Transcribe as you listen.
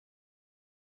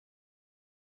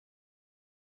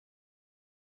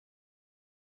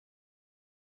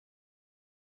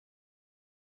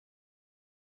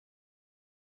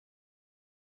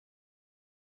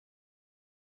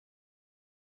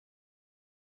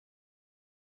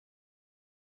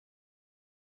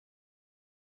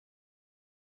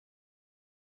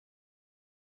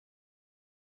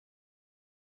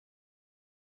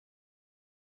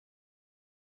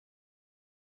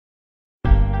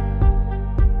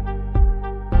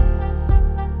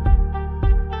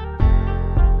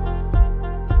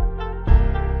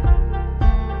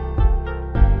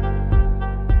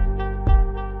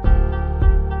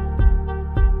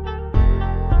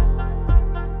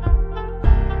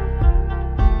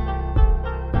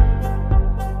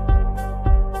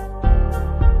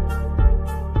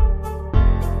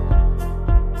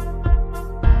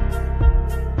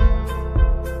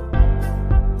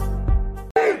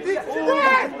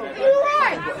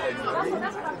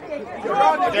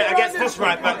Against this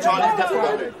right back, Charlie,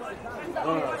 definitely.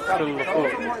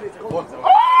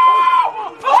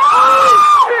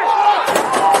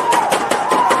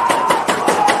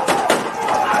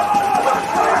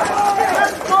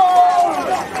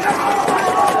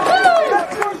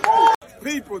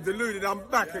 People deluded, I'm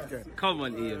back again. Come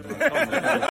on, Ian,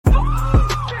 man. Come on.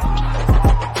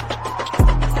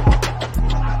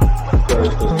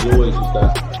 Because you always use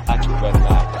that active red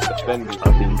light defenders,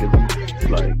 I think, it's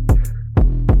like.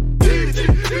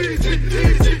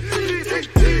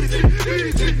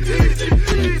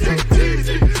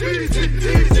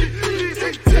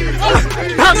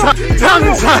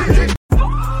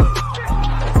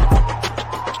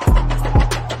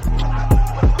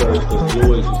 Because you always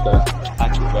use that active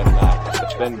red light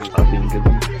defenders, I think,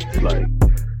 it's like.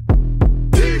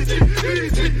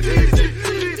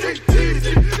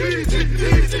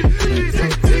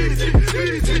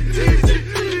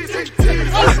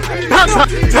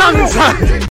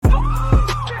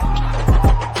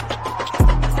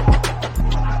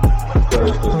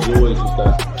 Because you always use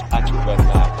that active red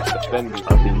light defenders, I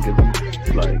think,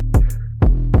 it's like.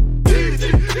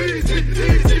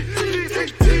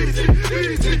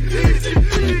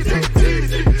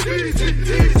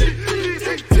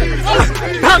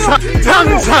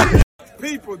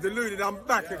 People deluded, I'm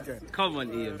back again. Come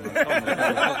on, Ian, man.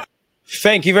 Come on.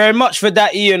 Thank you very much for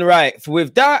that, Ian Wright.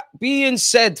 With that being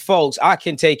said, folks, I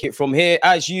can take it from here.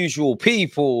 As usual,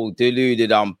 people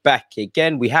deluded, I'm back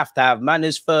again. We have to have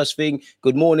manners first thing.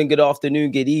 Good morning, good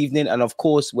afternoon, good evening. And of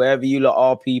course, wherever you lot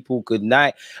are, people, good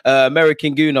night.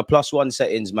 American Gooner, +1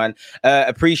 settings, man.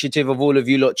 Appreciative of all of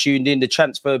you lot tuned in. The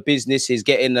transfer business is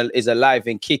alive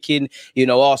and kicking. You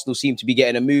know, Arsenal seem to be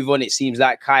getting a move on. It seems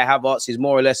like Kai Havertz is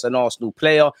more or less an Arsenal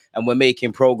player. And we're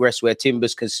making progress where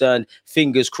Timber's concerned.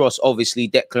 Fingers crossed, obviously,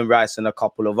 Declan Rice and a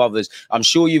couple of others. I'm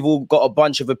sure you've all got a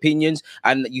bunch of opinions,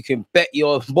 and you can bet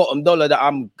your bottom dollar that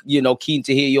I'm, keen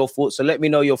to hear your thoughts. So let me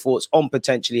know your thoughts on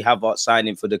potentially Havertz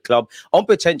signing for the club, on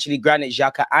potentially Granit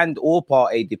Xhaka and or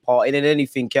Partey departing, and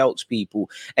anything else, people.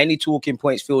 Any talking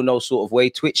points, feel no sort of way.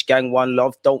 Twitch gang, one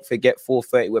love. Don't forget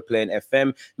 4:30 we're playing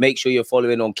FM. Make sure you're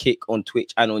following on Kick, on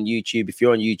Twitch and on YouTube. If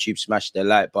you're on YouTube, smash the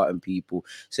like button, people.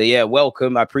 So yeah,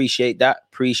 welcome. I appreciate that.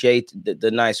 Appreciate the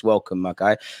nice welcome, my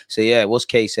guy. So yeah, what's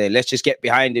Kay saying? Let's just get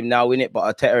behind him now, innit? But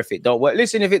I'll tell her if it don't work.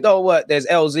 Listen, if it don't work, there's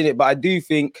L's in it. But I do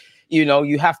think,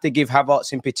 you have to give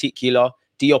Havertz in particular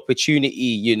the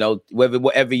opportunity,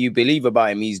 whatever you believe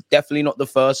about him. He's definitely not the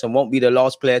first and won't be the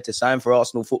last player to sign for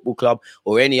Arsenal Football Club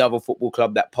or any other football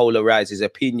club that polarizes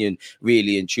opinion,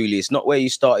 really and truly. It's not where you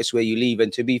start, it's where you leave.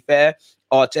 And to be fair,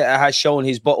 Arteta has shown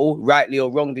his bottle, rightly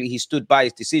or wrongly. He stood by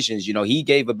his decisions. He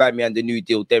gave Aubameyang the new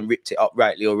deal, then ripped it up,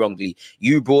 rightly or wrongly.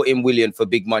 You brought in Willian for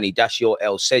big money. That's your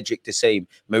L. Cedric the same.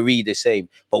 Marie the same.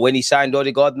 But when he signed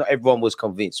Odegaard, not everyone was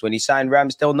convinced. When he signed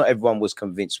Ramsdale, not everyone was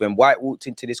convinced. When White walked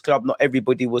into this club, not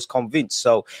everybody was convinced.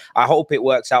 So I hope it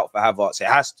works out for Havertz. It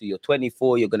has to. You're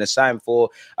 24. You're going to sign for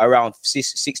around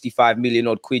 65 million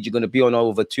odd quid. You're going to be on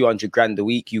over 200 grand a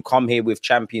week. You come here with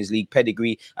Champions League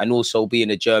pedigree and also being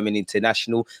a German international.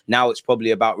 Now it's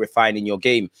probably about refining your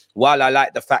game. While I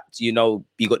like the fact, you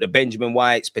got the Benjamin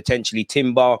Whites, potentially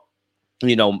Timber,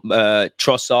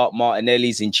 Trossard, Martinelli,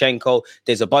 Zinchenko.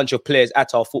 There's a bunch of players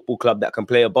at our football club that can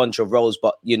play a bunch of roles,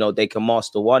 but, they can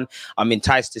master one. I'm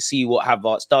enticed to see what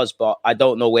Havertz does, but I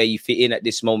don't know where you fit in at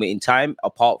this moment in time,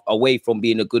 away from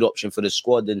being a good option for the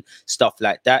squad and stuff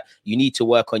like that. You need to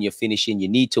work on your finishing. You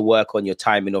need to work on your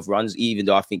timing of runs, even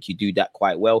though I think you do that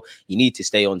quite well. You need to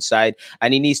stay on side,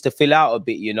 and he needs to fill out a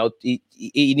bit,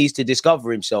 He needs to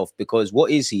discover himself, because what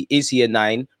is he? Is he a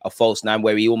 9, a false 9,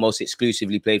 where he almost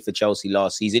exclusively played for Chelsea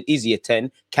last season? Is he a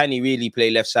 10? Can he really play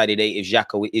left-sided 8 if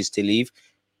Xhaka is to leave?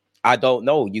 I don't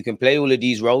know. You can play all of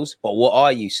these roles, but what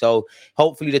are you? So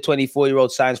hopefully the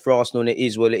 24-year-old signs for Arsenal, and it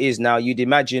is what it is. Now, you'd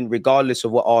imagine, regardless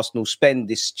of what Arsenal spend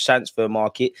this transfer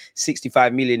market,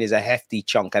 65 million is a hefty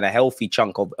chunk and a healthy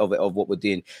chunk of what we're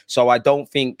doing. So I don't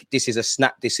think this is a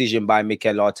snap decision by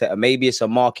Mikel Arteta. Maybe it's a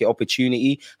market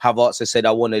opportunity. Havertz has said,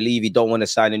 I want to leave. He don't want to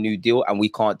sign a new deal, and we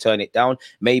can't turn it down.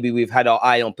 Maybe we've had our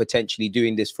eye on potentially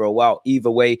doing this for a while.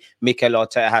 Either way, Mikel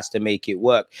Arteta has to make it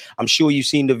work. I'm sure you've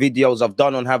seen the videos I've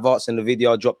done on Havertz and the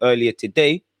video I dropped earlier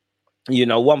today.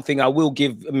 One thing I will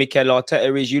give Mikel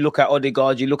Arteta is, you look at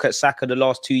Odegaard, you look at Saka the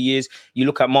last 2 years, you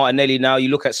look at Martinelli now, you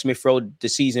look at Smith Rowe the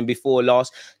season before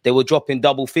last, they were dropping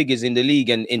double figures in the league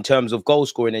and in terms of goal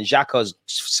scoring, and Xhaka's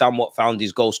somewhat found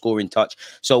his goal scoring touch.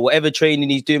 So whatever training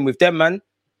he's doing with them, man,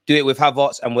 do it with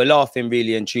Havertz, and we're laughing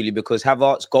really and truly because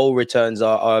Havertz goal returns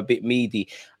are a bit meaty.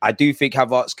 I do think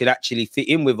Havertz could actually fit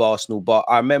in with Arsenal, but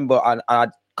I remember, and I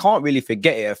can't really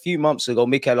forget it. A few months ago,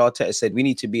 Mikel Arteta said we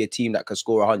need to be a team that can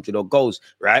score 100 odd goals,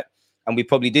 right? And we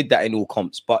probably did that in all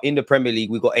comps. But in the Premier League,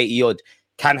 we got 80 odd.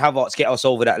 Can Havertz get us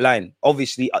over that line?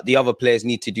 Obviously, the other players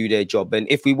need to do their job. And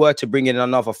if we were to bring in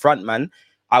another front man,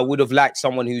 I would have liked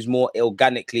someone who's more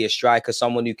organically a striker,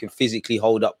 someone who can physically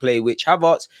hold up play, which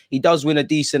Havertz, he does win a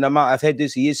decent amount of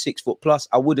headers. He is 6 foot plus.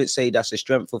 I wouldn't say that's a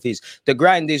strength of his. The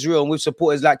grind is real. And with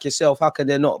supporters like yourself, how can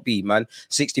there not be, man?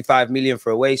 65 million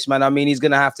for a waste, man. I mean, he's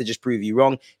going to have to just prove you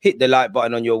wrong. Hit the like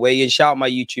button on your way in. Shout out my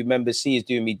YouTube members. See, is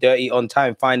doing me dirty on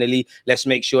time. Finally, let's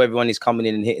make sure everyone is coming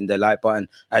in and hitting the like button.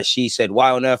 As she said,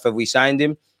 why on earth have we signed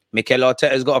him? Mikel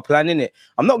Arteta's got a plan in it.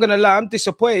 I'm not going to lie, I'm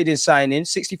disappointed in signing.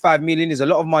 65 million is a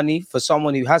lot of money for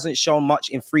someone who hasn't shown much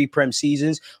in 3 Prem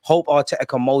seasons. Hope Arteta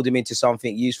can mold him into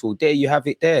something useful. There you have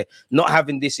it there. Not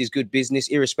having this is good business,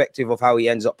 irrespective of how he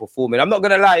ends up performing. I'm not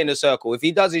going to lie in a circle. If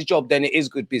he does his job, then it is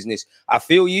good business. I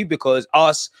feel you, because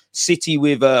us, City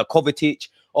with Kovacic,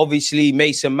 obviously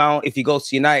Mason Mount, if he goes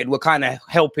to United, we're kind of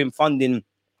helping funding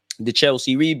the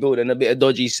Chelsea rebuild and a bit of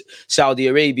dodgy Saudi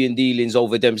Arabian dealings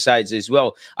over them sides as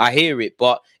well. I hear it,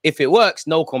 but if it works,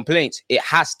 no complaints. It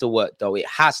has to work, though. It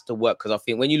has to work, because I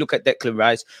think when you look at Declan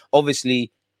Rice,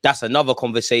 obviously that's another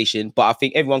conversation, but I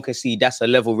think everyone can see that's a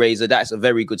level raiser. That's a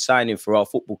very good signing for our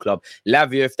football club.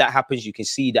 Lavia, if that happens, you can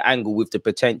see the angle with the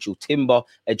potential. Timber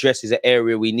addresses an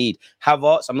area we need.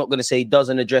 Havertz, I'm not going to say he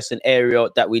doesn't address an area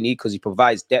that we need, because he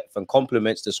provides depth and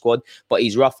complements the squad, but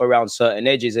he's rough around certain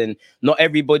edges, and not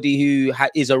everybody who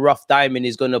is a rough diamond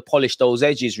is going to polish those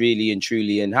edges really and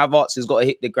truly. And Havertz has got to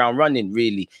hit the ground running,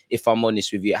 really, if I'm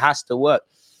honest with you. It has to work.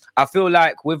 I feel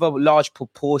like with a large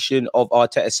proportion of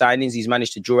Arteta signings, he's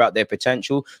managed to draw out their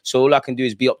potential. So all I can do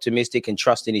is be optimistic and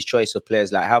trust in his choice of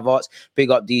players like Havertz.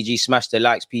 Big up DG, smash the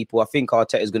likes, people. I think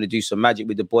Arteta is going to do some magic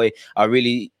with the boy. I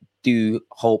really do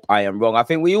hope I am wrong. I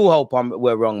think we all hope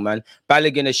we're wrong, man.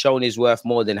 Balogun has shown his worth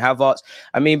more than Havertz.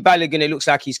 I mean, Balogun, it looks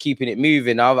like he's keeping it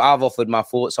moving. I've offered my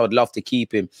thoughts. I'd love to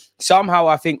keep him. Somehow,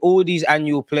 I think all these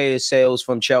annual player sales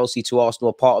from Chelsea to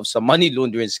Arsenal are part of some money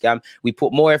laundering scam. We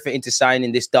put more effort into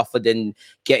signing this duffer than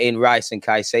getting Rice and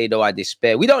Caicedo. I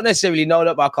despair. We don't necessarily know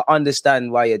that, but I can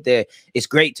understand why you're there. It's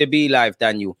great to be live,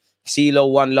 Daniel.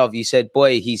 CeeLo, one love. You said,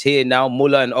 boy, he's here now.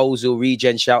 Muller and Ozil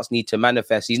regen shouts need to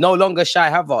manifest. He's no longer shy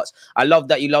Havertz. I love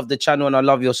that you love the channel and I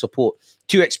love your support.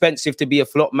 Too expensive to be a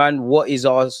flop, man. What is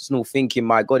Arsenal thinking?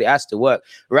 My God, it has to work.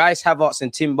 Rice, Havertz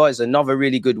and Timber is another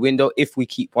really good window if we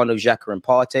keep one of Xhaka and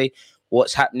Partey.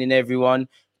 What's happening, everyone?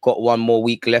 Got one more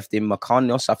week left in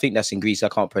Mykonos. I think that's in Greece. I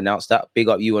can't pronounce that. Big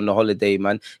up you on the holiday,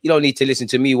 man. You don't need to listen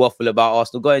to me waffle about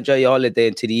Arsenal. Go enjoy your holiday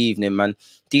into the evening, man.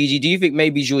 DG, do you think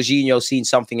maybe Jorginho seen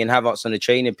something in Havertz on the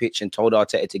training pitch and told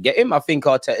Arteta to get him? I think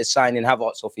Arteta is signing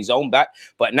Havertz off his own back.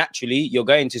 But naturally, you're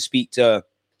going to speak to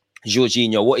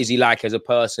Jorginho, what is he like as a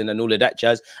person and all of that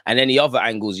jazz, and any other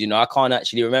angles. You know, I can't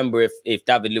actually remember if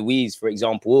David Luiz, for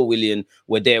example, or Willian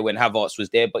were there when Havertz was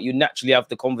there, but you naturally have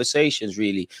the conversations,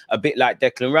 really, a bit like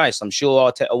Declan Rice. I'm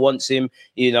sure Arteta wants him,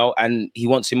 you know, and he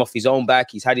wants him off his own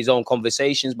back. He's had his own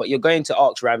conversations, but you're going to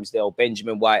ask Ramsdale,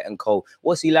 Benjamin White and co,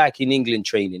 what's he like in England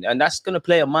training? And that's going to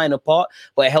play a minor part,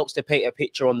 but it helps to paint a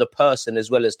picture on the person as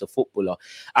well as the footballer.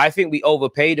 I think we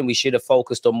overpaid and we should have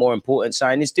focused on more important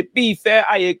signings. To be fair,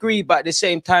 I agree. But at the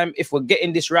same time, if we're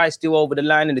getting this Rice deal over the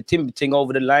line and the Timber thing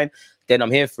over the line, then I'm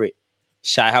here for it.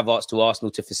 Shai Havertz to Arsenal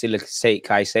to facilitate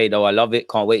Caicedo. I love it.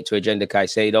 Can't wait to agenda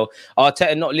Caicedo.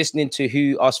 Arteta not listening to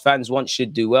who us fans want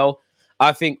should do well.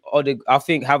 I think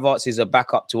Havertz is a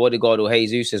backup to Odegaard or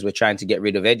Jesus as we're trying to get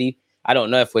rid of Eddie. I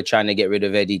don't know if we're trying to get rid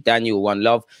of Eddie. Daniel, one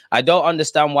love. I don't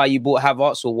understand why you bought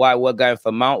Havertz or why we're going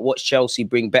for Mount. What's Chelsea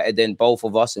bring better than both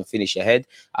of us and finish ahead?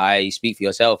 I speak for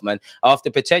yourself, man.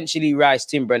 After potentially Rice,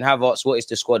 Timber and Havertz, what is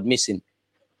the squad missing?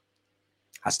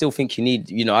 I still think you need,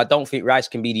 you know, I don't think Rice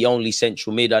can be the only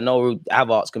central mid. I know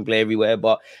Havertz can play everywhere,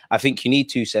 but I think you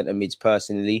need two centre mids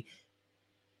personally.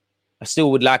 I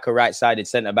still would like a right-sided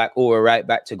centre-back or a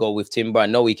right-back to go with Timber. I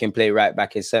know he can play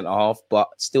right-back in centre-half, but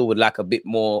still would like a bit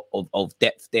more of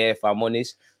depth there, if I'm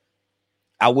honest.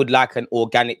 I would like an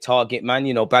organic target, man.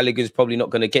 You know, Balogun's probably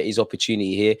not going to get his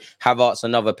opportunity here. Havertz,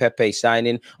 another Pepe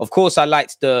signing. Of course, I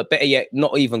liked the, better yet,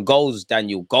 not even goals,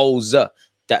 Daniel, goals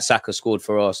that Saka scored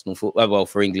for Arsenal,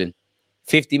 for England.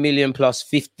 50 million plus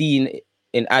 15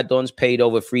 in add-ons paid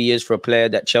over 3 years for a player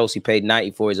that Chelsea paid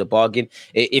 90 for is a bargain.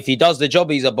 If he does the job,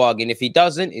 he's a bargain. If he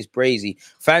doesn't, it's brazy.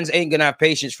 Fans ain't going to have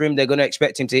patience for him. They're going to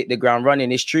expect him to hit the ground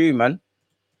running. It's true, man.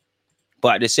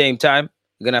 But at the same time,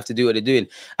 you're going to have to do what they're doing.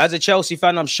 As a Chelsea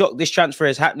fan, I'm shocked this transfer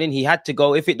is happening. He had to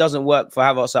go. If it doesn't work for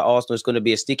Havertz at Arsenal, it's going to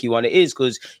be a sticky one. It is,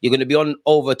 because you're going to be on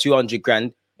over 200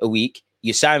 grand a week.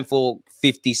 You sign for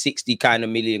 50, 60 kind of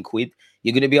million quid.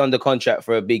 You're going to be under contract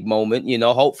for a big moment. You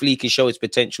know, hopefully he can show his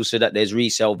potential so that there's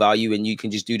resale value and you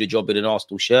can just do the job with an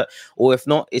Arsenal shirt. Or if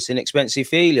not, it's an expensive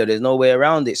failure. There's no way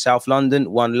around it. South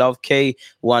London, one love. K,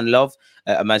 one love.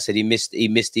 A man said he missed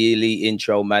the elite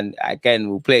intro, man. Again,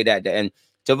 we'll play that at the end.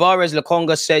 Tavares,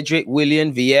 Lokonga, Cedric,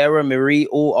 Willian, Vieira, Marie,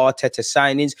 all Arteta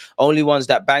signings. Only ones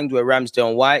that banged were Ramsdale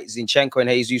and White. Zinchenko and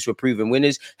Jesus were proven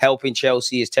winners. Helping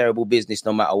Chelsea is terrible business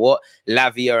no matter what.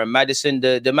 Lavia and Maddison.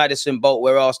 The Maddison boat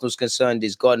where Arsenal's concerned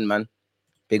is gone, man.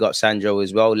 Big up Sandro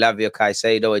as well. Lavia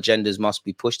Caicedo, agendas must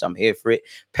be pushed. I'm here for it.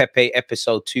 Pepe,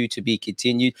 episode 2 to be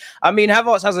continued. I mean,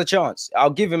 Havertz has a chance.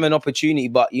 I'll give him an opportunity,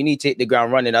 but you need to hit the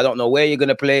ground running. I don't know where you're going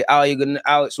to play, how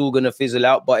it's all going to fizzle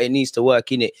out, but it needs to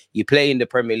work in it. You play in the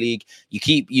Premier League. You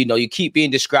keep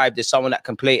being described as someone that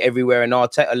can play everywhere, and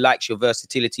Arteta likes your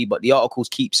versatility, but the articles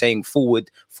keep saying forward.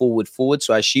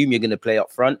 So I assume you're going to play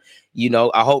up front. You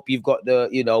know, I hope you've got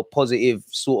the, positive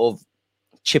sort of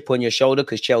chip on your shoulder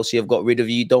because Chelsea have got rid of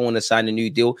you. You don't want to sign a new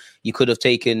deal. You could have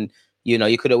taken,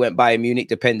 you could have went Bayern Munich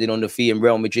depending on the fee, and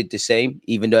Real Madrid the same,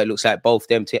 even though it looks like both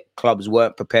them clubs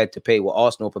weren't prepared to pay what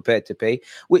Arsenal prepared to pay,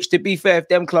 which, to be fair, if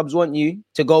them clubs want you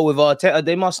to go with Arteta,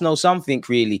 they must know something,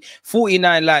 really.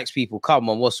 49 likes, people. Come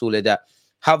on, what's all of that?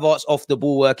 Havertz off the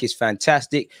ball work is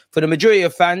fantastic. For the majority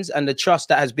of fans and the trust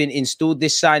that has been installed,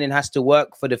 this signing has to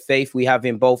work for the faith we have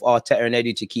in both Arteta and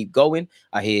Eddie to keep going.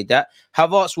 I hear that.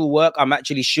 Havertz will work. I'm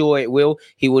actually sure it will.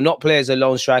 He will not play as a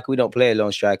lone striker. We don't play a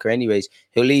lone striker anyways.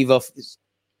 He'll leave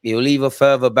a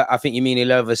further back. I think you mean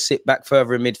he'll either sit back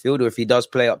further in midfield, or if he does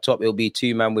play up top, it'll be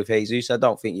 2-man with Jesus. I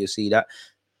don't think you'll see that.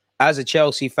 As a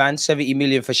Chelsea fan, 70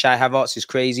 million for Shai Havertz is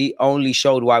crazy. Only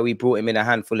showed why we brought him in a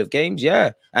handful of games.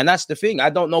 Yeah. And that's the thing. I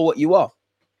don't know what you are.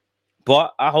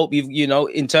 But I hope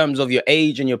in terms of your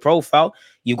age and your profile,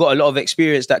 you've got a lot of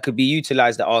experience that could be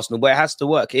utilized at Arsenal. But it has to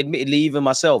work. Admittedly, even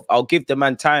myself, I'll give the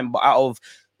man time. But out of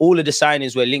all of the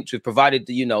signings we're linked with, provided,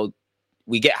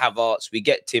 we get Havertz, we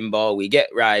get Timber, we get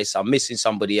Rice. I'm missing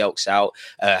somebody else out.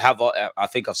 Havertz, I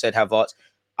think I've said Havertz.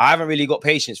 I haven't really got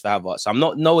patience for Havertz. I'm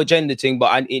not no agenda thing,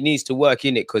 but it needs to work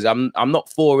in it because I'm not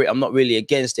for it. I'm not really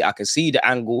against it. I can see the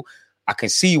angle. I can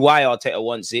see why Arteta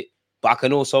wants it, but I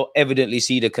can also evidently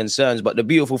see the concerns. But the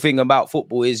beautiful thing about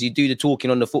football is you do the talking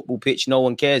on the football pitch. No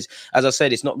one cares. As I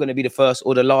said, it's not going to be the first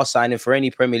or the last signing for any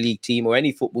Premier League team or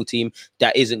any football team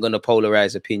that isn't going to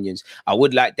polarize opinions. I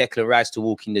would like Declan Rice to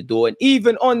walk in the door. And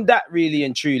even on that, really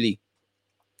and truly,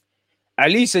 at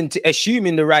least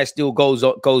assuming the Rice deal goes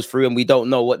through and we don't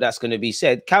know what that's going to be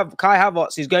said, Kai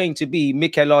Havertz is going to be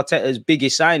Mikel Arteta's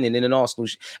biggest signing in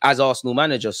as Arsenal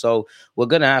manager. So we're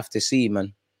going to have to see,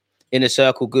 man. In a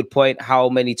circle, good point. How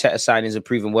many Teta signings are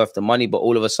proven worth the money, but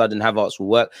all of a sudden Havertz will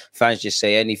work? Fans just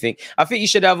say anything. I think you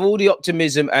should have all the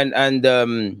optimism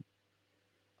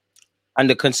and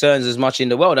the concerns as much in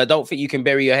the world. I don't think you can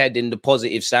bury your head in the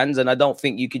positive sands, and I don't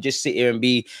think you could just sit here and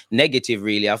be negative,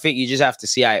 really. I think you just have to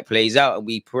see how it plays out, and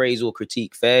we praise or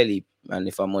critique fairly, man,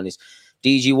 if I'm honest.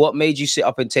 DG, what made you sit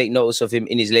up and take notice of him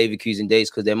in his Leverkusen days?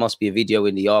 Because there must be a video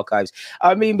in the archives.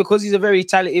 I mean, because he's a very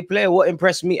talented player. What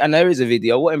impressed me, and there is a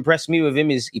video, what impressed me with him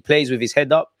is he plays with his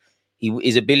head up.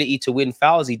 His ability to win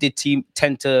fouls. He did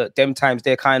tend to, them times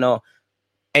they're kind of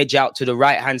edge out to the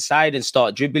right-hand side and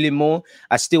start dribbling more.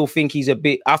 I still think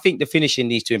I think the finishing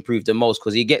needs to improve the most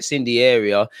because he gets in the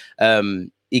area.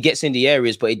 He gets in the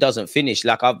areas, but he doesn't finish.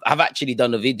 Like I've actually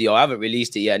done a video. I haven't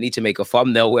released it yet. I need to make a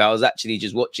thumbnail where I was actually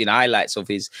just watching highlights of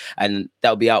his, and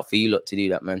that'll be out for you lot to do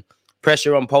that, man.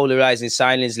 Pressure on polarizing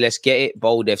signings. Let's get it.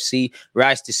 Bold FC.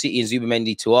 Rice to City and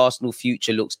Zubamendi to Arsenal.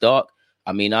 Future looks dark.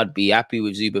 I mean, I'd be happy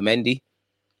with Zubamendi.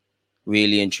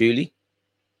 Really and truly.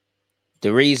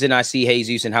 The reason I see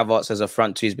Jesus and Havertz as a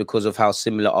front two is because of how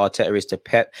similar Arteta is to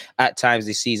Pep. At times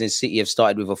this season, City have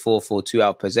started with a 4-4-2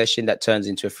 out possession that turns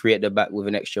into a 3 at the back with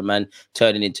an extra man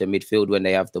turning into midfield when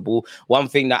they have the ball. One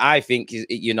thing that I think is,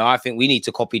 I think we need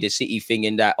to copy the City thing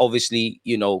in that obviously,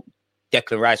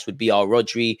 Declan Rice would be our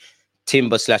Rodri.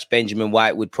 Timber / Benjamin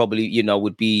White would probably,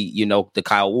 would be, the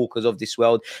Kyle Walkers of this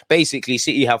world. Basically,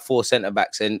 City have 4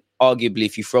 centre-backs, and arguably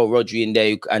if you throw Rodri in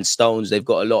there and Stones, they've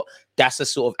got a lot. That's the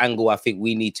sort of angle I think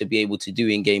we need to be able to do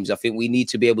in games. I think we need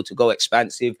to be able to go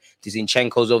expansive. The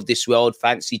Zinchenko's of this world,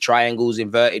 fancy triangles,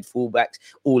 inverted fullbacks,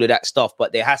 all of that stuff.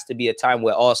 But there has to be a time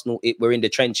where Arsenal, we're in the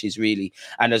trenches, really.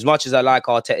 And as much as I like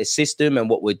Arteta's system and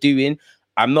what we're doing,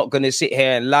 I'm not going to sit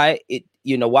here and lie.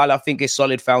 While I think it's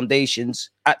solid foundations,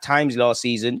 at times last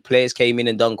season, players came in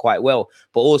and done quite well.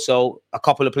 But also, a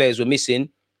couple of players were missing.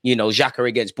 You know, Xhaka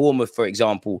against Bournemouth, for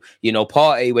example. You know,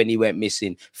 Partey when he went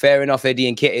missing. Fair enough,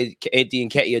 Eddie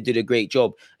Nketiah did a great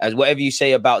job. As whatever you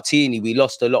say about Tierney, we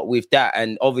lost a lot with that,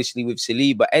 and obviously with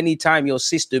Saliba. Anytime your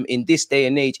system in this day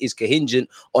and age is contingent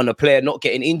on a player not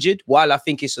getting injured, while I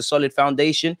think it's a solid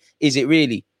foundation, is it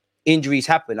really? Injuries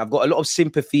happen. I've got a lot of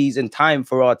sympathies and time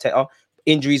for Arteta.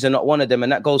 Injuries are not one of them,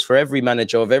 and that goes for every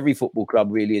manager of every football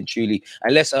club, really and truly.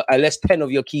 Unless 10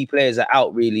 of your key players are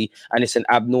out, really, and it's an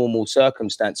abnormal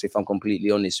circumstance, if I'm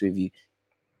completely honest with you.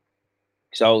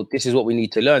 So this is what we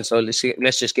need to learn. So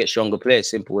let's just get stronger players.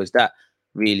 Simple as that,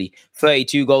 really.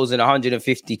 32 goals and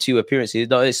 152 appearances.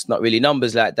 No, it's not really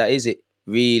numbers like that, is it?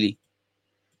 Really?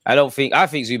 I think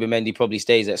Zubimendi probably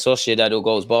stays at Sociedad or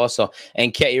goes Barca.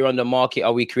 And Nketiah on the market.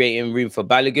 Are we creating room for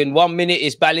Balogun? 1 minute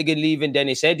is Balogun leaving, then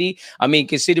it's Eddie. I mean,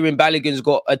 considering Balogun's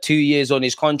got 2 years on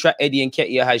his contract, Eddie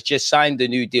Nketiah has just signed the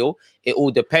new deal. It all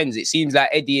depends. It seems like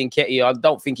Eddie Nketiah, I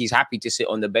don't think he's happy to sit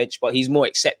on the bench, but he's more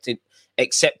accepting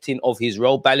of his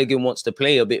role. Balogun wants to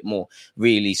play a bit more,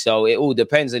 really. So it all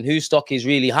depends. And whose stock is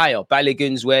really higher?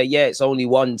 Balogun's, where, yeah, it's only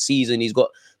one season. He's got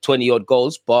 20-odd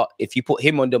goals. But if you put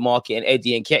him on the market and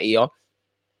Eddie Nketiah,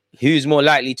 who's more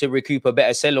likely to recoup a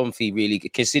better sell-on fee, really,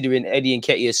 considering Eddie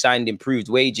Nketiah signed improved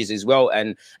wages as well.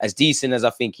 And as decent as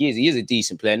I think he is a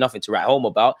decent player, nothing to write home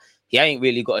about. He ain't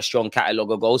really got a strong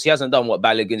catalogue of goals. He hasn't done what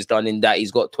Balogun's done in that he's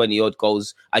got 20-odd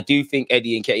goals. I do think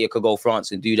Eddie Nketiah could go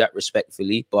France and do that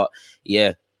respectfully. But,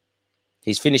 yeah,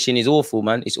 his finishing is awful,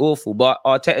 man. It's awful. But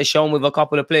Arteta's shown with a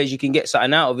couple of players you can get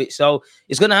something out of it. So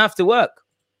it's going to have to work.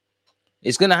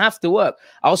 It's going to have to work.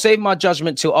 I'll save my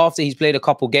judgment till after he's played a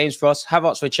couple games for us.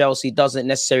 Havertz for Chelsea doesn't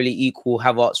necessarily equal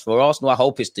Havertz for Arsenal. I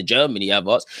hope it's the Germany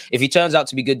Havertz. If he turns out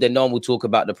to be good, then no one will talk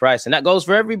about the price. And that goes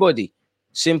for everybody.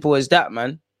 Simple as that,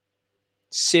 man.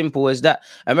 Simple as that.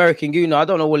 American Gooner, I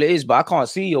don't know what it is, but I can't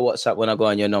see your WhatsApp when I go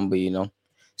on your number, you know.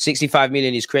 65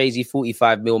 million is crazy,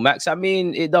 45 mil max. I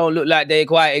mean, it don't look like they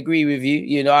quite agree with you.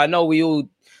 You know, I know we all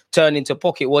turn into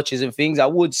pocket watchers and things. I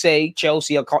would say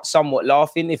Chelsea are somewhat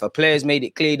laughing. If a player's made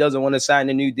it clear he doesn't want to sign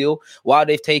a new deal, while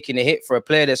they've taken a hit for a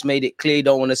player that's made it clear he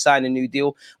don't want to sign a new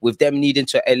deal, with them needing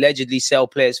to allegedly sell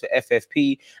players for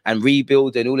FFP and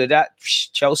rebuild and all of that,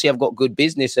 Chelsea have got good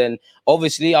business. And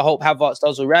obviously, I hope Havertz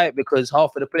does all right, because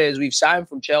half of the players we've signed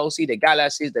from Chelsea, the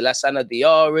Galasses, the Lassana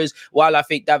Diarras, while I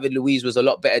think David Luiz was a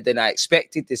lot better than I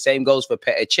expected, the same goes for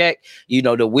Petr Cech, you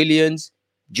know, the Williams.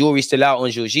 Jury's still out on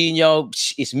Jorginho.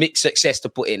 It's mixed success, to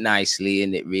put it nicely,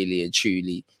 isn't it, really and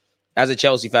truly? As a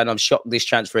Chelsea fan, I'm shocked this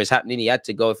transfer is happening. He had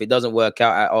to go. If it doesn't work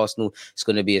out at Arsenal, it's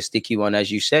going to be a sticky one.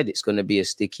 As you said, it's going to be a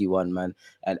sticky one, man.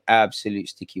 An absolute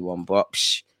sticky one. But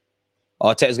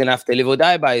Arteta's going to have to live or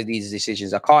die by these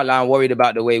decisions. I can't lie. I'm worried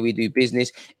about the way we do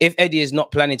business. If Eddie is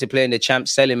not planning to play in the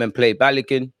Champs, sell him and play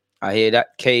Balogun. I hear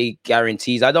that. K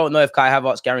guarantees. I don't know if Kai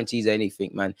Havertz guarantees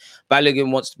anything, man.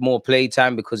 Balogun wants more play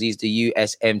time because he's the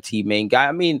USMT main guy.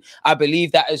 I mean, I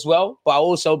believe that as well, but I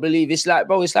also believe it's like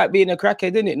being a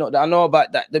crackhead, isn't it? Not that I know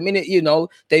about that. The minute, you know,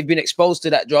 they've been exposed to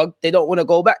that drug, they don't want to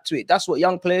go back to it. That's what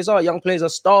young players are. Young players are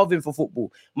starving for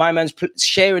football. My man's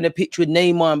sharing a pitch with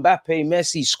Neymar, Mbappe,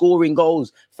 Messi, scoring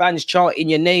goals, fans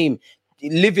chanting your name,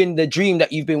 living the dream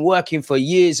that you've been working for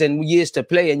years and years to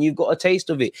play, and you've got a taste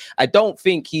of it. I don't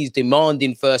think he's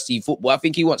demanding first team football. I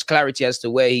think he wants clarity as to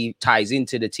where he ties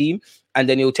into the team, and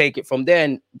then he'll take it from there.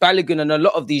 And Balogun and a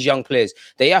lot of these young players,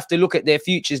 they have to look at their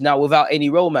futures now without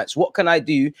any romance. What can I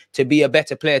do to be a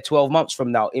better player 12 months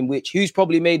from now? In which, who's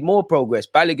probably made more progress,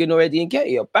 Balogun or Eddie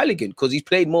Nketiah? Balogun, because he's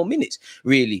played more minutes,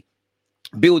 really.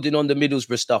 Building on the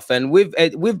Middlesbrough stuff. And with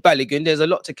Balogun, there's a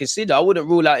lot to consider. I wouldn't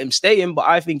rule out him staying, but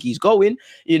I think he's going.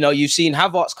 You know, you've seen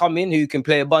Havertz come in, who can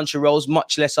play a bunch of roles,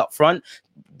 much less up front.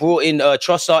 Brought in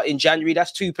Trossard in January.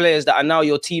 That's two players that are now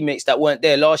your teammates that weren't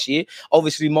there last year.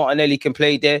 Obviously, Martinelli can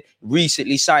play there.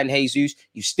 Recently signed Jesus.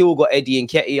 You've still got Eddie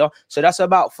Nketiah. So that's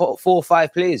about four or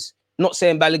five players. Not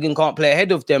saying Balogun can't play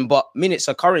ahead of them, but minutes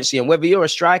are currency. And whether you're a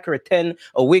striker, a 10,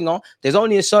 a winger, there's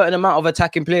only a certain amount of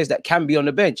attacking players that can be on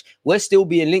the bench. We're still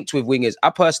being linked with wingers. I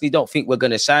personally don't think we're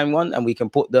going to sign one, and we can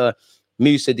put the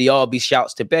Musa Diaby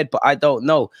shouts to bed, but I don't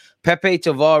know. Pepe,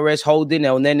 Tavares, Holding,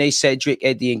 El Nene, Cedric,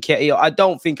 Eddie Nketiah. I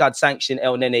don't think I'd sanction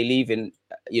El Nene leaving.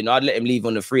 You know, I'd let him leave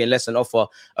on the free unless an offer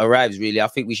arrives, really. I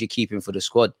think we should keep him for the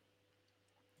squad.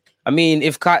 I mean,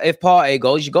 if Partey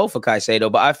goes, you go for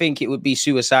Caicedo, but I think it would be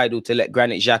suicidal to let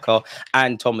Granit Xhaka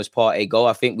and Thomas Partey go.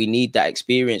 I think we need that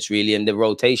experience, really, and the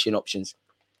rotation options,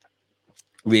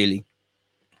 really.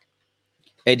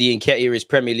 Eddie Nketiah is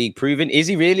Premier League proven. Is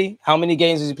he really? How many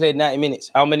games has he played? 90 minutes.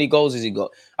 How many goals has he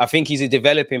got? I think he's a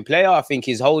developing player. I think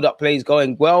his hold-up play is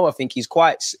going well. I think he's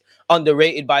quite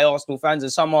underrated by Arsenal fans,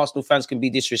 and some Arsenal fans can be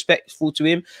disrespectful to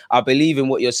him. I believe in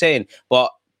what you're saying,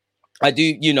 but I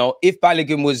do, if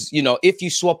Balogun was, if you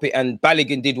swap it and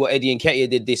Balogun did what Eddie Nketiah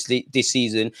did this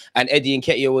season, and Eddie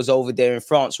Nketiah was over there in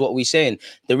France, what are we saying?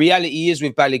 The reality is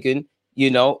with Balogun,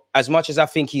 as much as I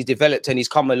think he's developed and he's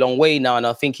come a long way now, and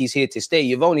I think he's here to stay,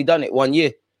 you've only done it 1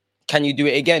 year. Can you do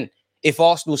it again? If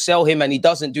Arsenal sell him and he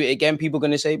doesn't do it again, people are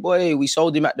going to say, boy, we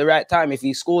sold him at the right time. If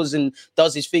he scores and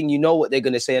does his thing, you know what they're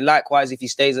going to say. And likewise, if he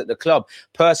stays at the club.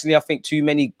 Personally, I think too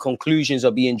many conclusions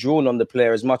are being drawn on the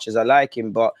player as much as I like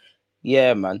him. But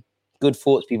yeah, man, good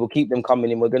thoughts, people. Keep them coming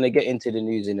in. We're going to get into the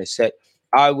news in a sec.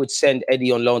 I would send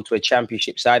Eddie on loan to a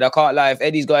championship side. I can't lie. If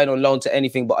Eddie's going on loan to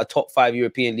anything but a top 5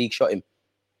 European league, shot him.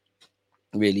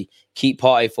 Really. Keep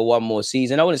Partey for one more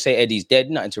season. I wouldn't say Eddie's dead.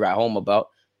 Nothing to write home about.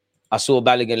 I saw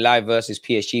Balogun live versus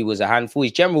PSG was a handful.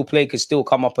 His general play could still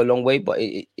come up a long way, but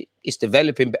it's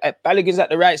developing. Balogun's at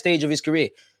the right stage of his career.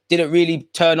 Didn't really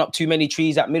turn up too many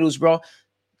trees at Middlesbrough.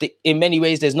 In many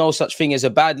ways, there's no such thing as a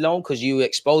bad loan because you were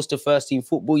exposed to first-team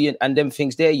football and them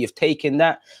things there. You've taken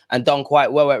that and done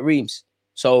quite well at Reims.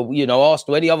 So,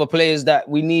 Arsenal, any other players that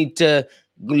we need to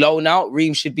loan out,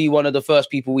 Reims should be one of the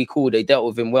first people we call. They dealt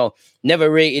with him well.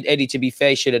 Never rated Eddie, to be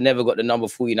fair. Should have never got the number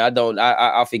 14.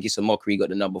 I think it's a mockery he got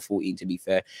the number 14, to be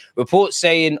fair. Reports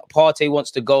saying Partey wants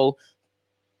to go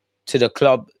to the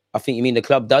club. I think you mean the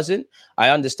club doesn't. I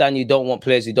understand you don't want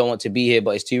players who don't want to be here,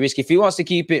 but it's too risky. If he wants to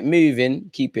keep it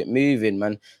moving,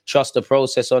 man. Trust the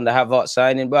process on the Havertz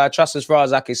signing. But I trust as far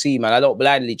as I can see, man. I don't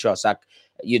blindly trust. I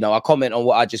comment on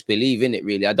what I just believe in it,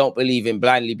 really. I don't believe in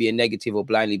blindly being negative or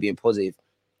blindly being positive.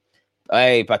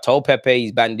 Hey, I told Pepe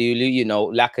he's Bandulu,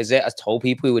 Lacazette. I told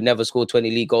people he would never score 20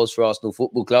 league goals for Arsenal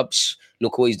Football Club.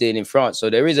 Look what he's doing in France. So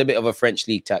there is a bit of a French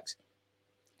league tax.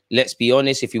 Let's be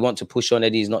honest, if you want to push on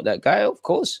Eddie, he's not that guy, of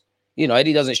course.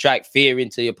 Eddie doesn't strike fear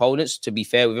into the opponents, to be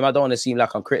fair with him. I don't want to seem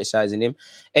like I'm criticizing him.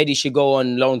 Eddie should go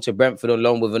on loan to Brentford on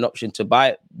loan with an option to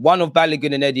buy it. One of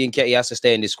Balogun and Eddie Nketiah has to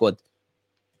stay in this squad.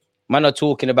 Man are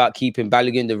talking about keeping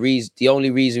Balogun. The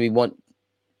only reason he wants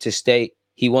to stay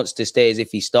is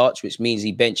if he starts, which means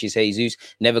he benches Jesus.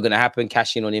 Never going to happen.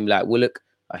 Cash in on him like Willock.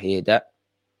 I hear that.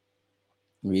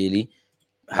 Really.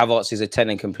 Havertz is a 10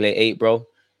 and can play 8, bro.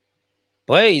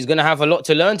 But hey, he's going to have a lot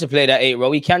to learn to play that 8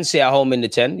 role. He can sit at home in the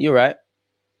 10. You're right.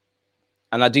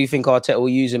 And I do think Arteta will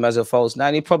use him as a false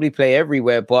 9. He'll probably play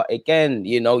everywhere. But again,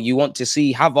 you want to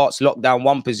see Havertz lock down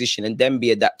one position and then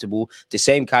be adaptable. The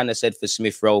same kind of said for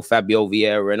Smith Rowe, Fabio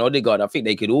Vieira and Odegaard. I think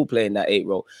they could all play in that 8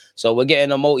 role. So we're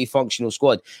getting a multifunctional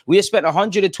squad. We have spent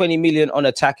 120 million on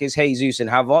attackers, Jesus and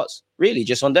Havertz. Really,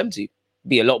 just on them two.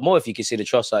 Be a lot more if you consider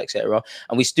Trossard, etc.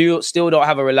 And we still don't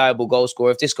have a reliable goal scorer.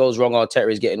 If this goes wrong,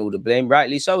 Arteta is getting all the blame.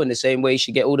 Rightly so. In the same way, he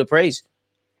should get all the praise.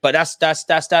 But that's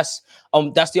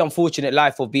the unfortunate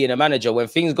life of being a manager. When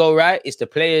things go right, it's the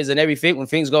players and everything. When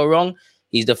things go wrong,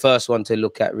 he's the first one to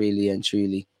look at, really and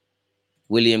truly.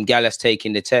 William Gallas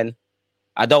taking the 10.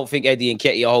 I don't think Eddie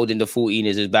Nketiah holding the 14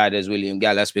 is as bad as William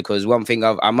Gallas, because one thing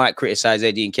I might criticize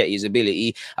Eddie Nketiah's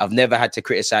ability. I've never had to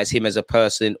criticize him as a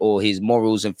person or his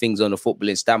morals and things on a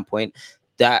footballing standpoint.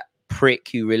 That prick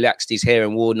who relaxed his hair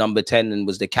and wore number 10 and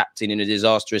was the captain in a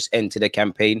disastrous end to the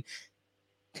campaign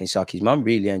can suck his mum,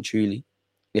 really and truly,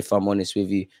 if I'm honest with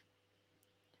you.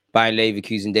 Bayern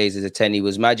Leverkusen days as a 10, he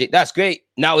was magic. That's great.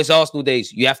 Now it's Arsenal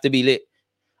days. You have to be lit.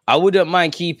 I wouldn't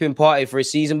mind keeping Partey for a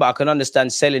season, but I can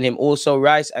understand selling him. Also,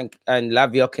 Rice and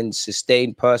Lavia can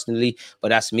sustain personally, but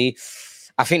that's me.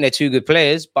 I think they're two good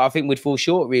players, but I think we'd fall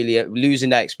short, really, at losing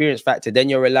that experience factor. Then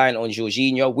you're relying on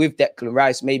Jorginho. With Declan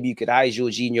Rice, maybe you could hide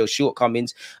Jorginho's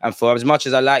shortcomings. And for as much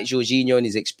as I like Jorginho and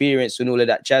his experience and all of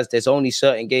that jazz, there's only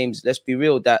certain games, let's be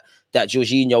real, that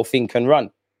Jorginho thing can run,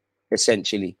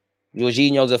 essentially.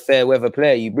 Jorginho's a fair weather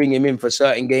player. You bring him in for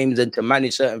certain games and to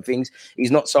manage certain things.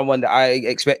 He's not someone that I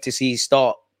expect to see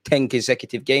start 10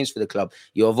 consecutive games for the club.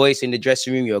 You're a voice in the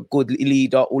dressing room. You're a good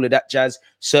leader, all of that jazz.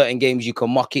 Certain games you can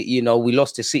muck it. We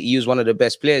lost to City. He was one of the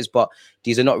best players, but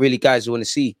these are not really guys you want to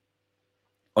see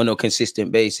on a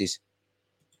consistent basis.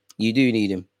 You do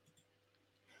need him.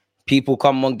 People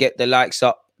come on, get the likes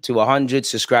up to 100,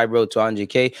 subscribe road to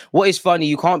 100k. What is funny,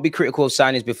 you can't be critical of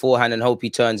signings beforehand and hope he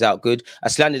turns out good. I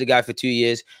slandered the guy for 2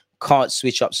 years. Can't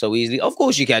switch up so easily. Of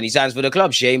course you can. He signs for the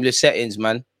club. Shameless settings,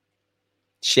 man.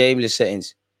 Shameless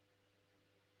settings.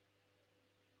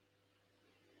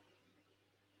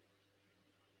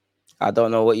 I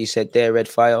don't know what you said there, Red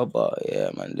Fire, but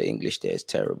yeah, man, the English there is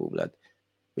terrible, blood.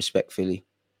 Respectfully.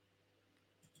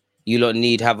 You lot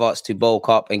need Havertz to bulk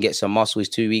up and get some muscle. He's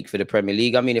too weak for the Premier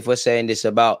League. I mean, if we're saying this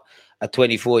about a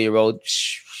 24-year-old,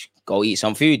 go eat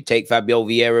some food. Take Fabio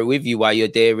Vieira with you while you're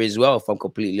there as well, if I'm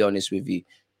completely honest with you.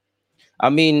 I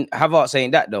mean, Havertz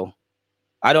ain't that, though.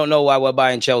 I don't know why we're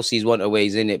buying Chelsea's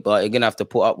want-aways in it, but you're going to have to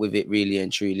put up with it really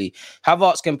and truly.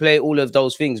 Havertz can play all of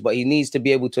those things, but he needs to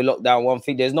be able to lock down one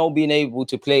thing. There's no being able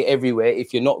to play everywhere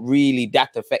if you're not really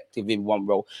that effective in one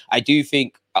role. I do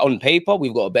think on paper,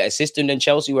 we've got a better system than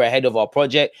Chelsea. We're ahead of our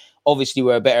project. Obviously,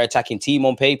 we're a better attacking team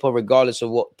on paper, regardless of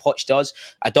what Poch does.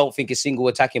 I don't think a single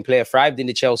attacking player thrived in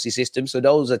the Chelsea system. So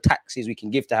those are taxes we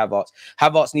can give to Havertz.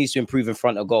 Havertz needs to improve in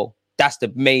front of goal. That's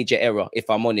the major error, if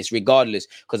I'm honest, regardless,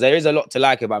 because there is a lot to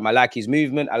like about him. I like his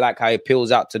movement. I like how he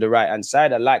peels out to the right-hand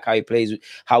side. I like how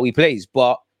he plays,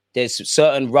 but there's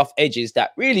certain rough edges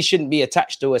that really shouldn't be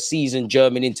attached to a seasoned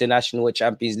German international or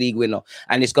Champions League winner,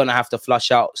 and it's going to have to flush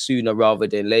out sooner rather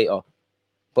than later.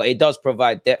 But it does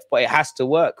provide depth, but it has to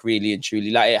work really and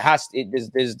truly. Like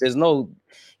there's no,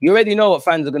 you already know what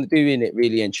fans are going to do in it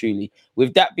really and truly.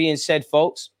 With that being said,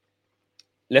 folks,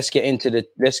 let's get into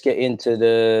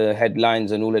the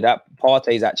headlines and all of that.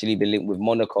 Partey's actually been linked with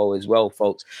Monaco as well,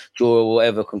 folks. Draw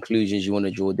whatever conclusions you want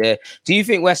to draw there. Do you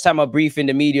think West Ham are briefing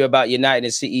the media about United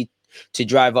and City to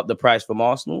drive up the price from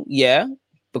Arsenal? Yeah,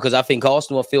 because I think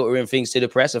Arsenal are filtering things to the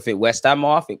press. I think West Ham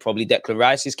are. I think probably Declan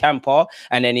Rice's camp are,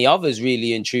 and any others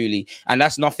really and truly. And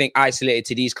that's nothing isolated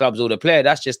to these clubs or the player.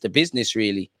 That's just the business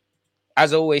really.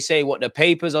 As I always say, what the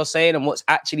papers are saying and what's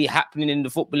actually happening in the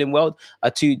footballing world are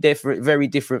two very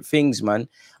different things, man.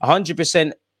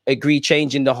 100% agree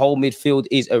changing the whole midfield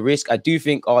is a risk. I do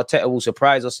think Arteta will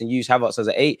surprise us and use Havertz as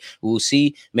an 8. We'll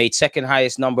see. Made second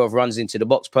highest number of runs into the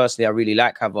box. Personally, I really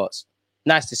like Havertz.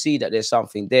 Nice to see that there's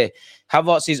something there.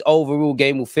 Havertz's overall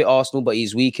game will fit Arsenal, but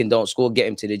he's weak and don't score. Get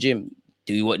him to the gym.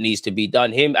 Do what needs to be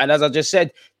done. Him, and as I just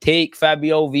said, take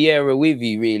Fabio Vieira with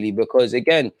you, really, because,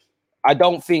 again, I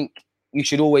don't think you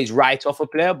should always write off a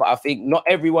player, but I think not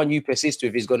everyone you persist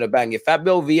with is going to bang. If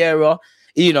Fabio Vieira,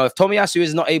 if Tomiyasu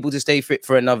is not able to stay fit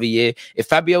for another year, if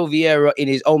Fabio Vieira in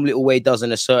his own little way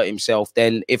doesn't assert himself,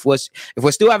 then if we're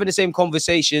still having the same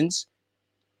conversations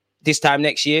this time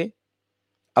next year,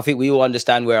 I think we all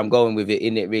understand where I'm going with it,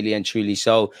 innit, really and truly.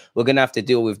 So we're going to have to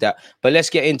deal with that. But let's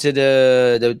get into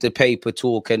the paper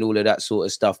talk and all of that sort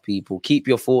of stuff, people. Keep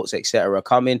your thoughts, etc.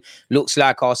 coming. Looks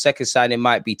like our second signing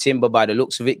might be Timber by the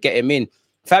looks of it. Get him in.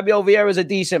 Fabio Vieira is a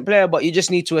decent player, but you just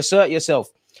need to assert yourself.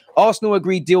 Arsenal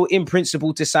agreed deal in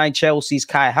principle to sign Chelsea's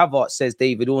Kai Havertz, says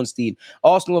David Ornstein.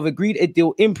 Arsenal have agreed a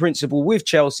deal in principle with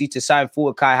Chelsea to sign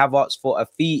forward Kai Havertz for a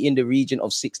fee in the region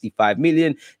of 65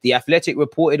 million. The Athletic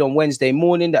reported on Wednesday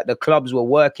morning that the clubs were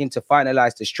working to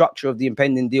finalise the structure of the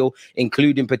impending deal,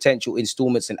 including potential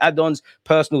instalments and add-ons.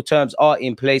 Personal terms are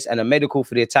in place and a medical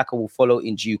for the attacker will follow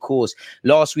in due course.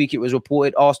 Last week, it was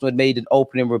reported Arsenal had made an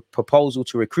opening proposal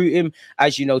to recruit him.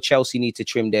 As you know, Chelsea need to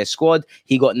trim their squad.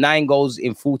 He got 9 goals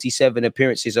in 47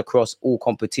 appearances across all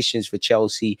competitions for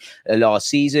Chelsea last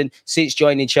season. Since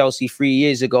joining Chelsea 3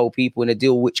 years ago, people, in a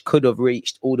deal which could have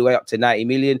reached all the way up to 90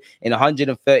 million. In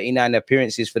 139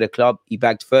 appearances for the club, he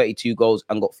bagged 32 goals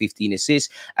and got 15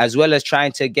 assists. As well as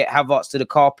trying to get Havertz to the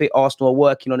carpet, Arsenal are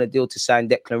working on a deal to sign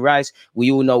Declan Rice.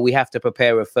 We all know we have to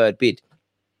prepare a third bid.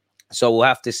 So we'll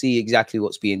have to see exactly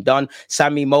what's being done.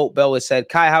 Sammy Moltbell has said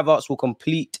Kai Havertz will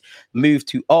complete move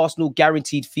to Arsenal.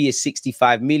 Guaranteed fee is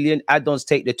 65 million. Add-ons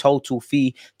take the total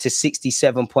fee to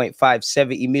 67.5,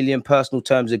 70 million. Personal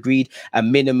terms agreed, a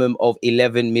minimum of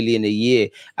 11 million a year.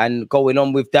 And going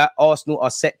on with that, Arsenal are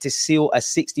set to seal a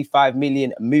 65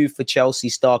 million move for Chelsea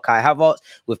star Kai Havertz,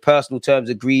 with personal terms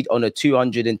agreed on a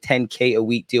 210k a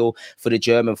week deal for the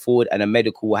German forward, and a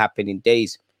medical will happen in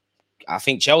days. I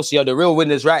think Chelsea are the real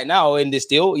winners right now in this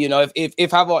deal. If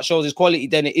Havertz shows his quality,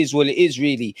 then it is what it is,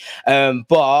 really.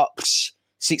 But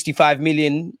 65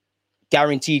 million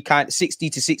guaranteed, 60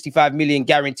 to 65 million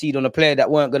guaranteed on a player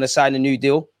that weren't going to sign a new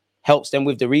deal helps them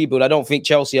with the rebuild. I don't think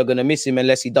Chelsea are going to miss him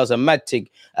unless he does a mad thing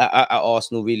at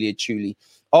Arsenal, really and truly.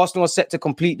 Arsenal are set to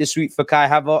complete the sweep for Kai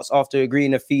Havertz after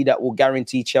agreeing a fee that will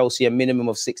guarantee Chelsea a minimum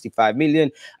of 65 million.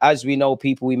 As we know,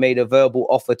 people, we made a verbal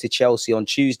offer to Chelsea on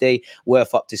Tuesday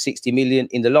worth up to 60 million.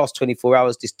 In the last 24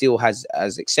 hours, this deal has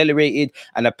accelerated,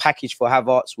 and a package for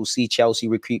Havertz will see Chelsea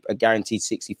recoup a guaranteed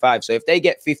 65. So if they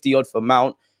get 50 odd for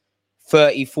Mount,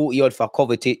 30, 40 odd for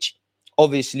Kovacic,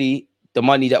 obviously the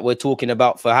money that we're talking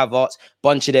about for Havertz,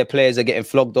 bunch of their players are getting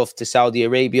flogged off to Saudi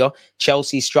Arabia.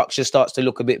 Chelsea's structure starts to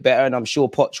look a bit better, and I'm sure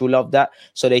Poch will love that,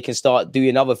 so they can start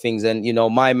doing other things. And,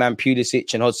 my man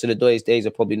Pulisic and Hudson-Odoi's days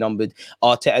are probably numbered.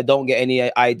 Arteta, don't get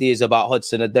any ideas about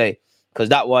Hudson-Odoi, because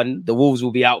that one, the Wolves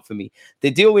will be out for me.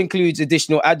 The deal includes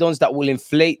additional add-ons that will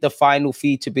inflate the final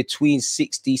fee to between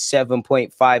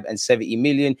 67.5 and 70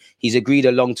 million. He's agreed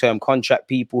a long-term contract,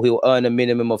 people. He'll earn a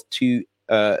minimum of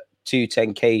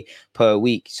 210k per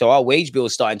week. So our wage bill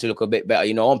is starting to look a bit better.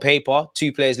 On paper,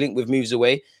 2 players linked with moves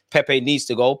away. Pepe needs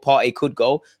to go. Partey could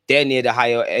go. They're near the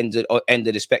higher end of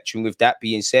the spectrum. With that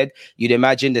being said, you'd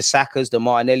imagine the Sakas, the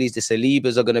Martinellis, the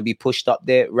Salibas are going to be pushed up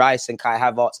there. Rice and Kai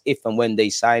Havertz, if and when they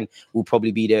sign, will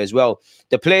probably be there as well.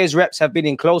 The players' reps have been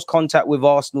in close contact with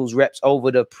Arsenal's reps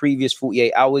over the previous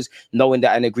 48 hours, knowing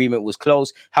that an agreement was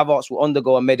closed. Havertz will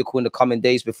undergo a medical in the coming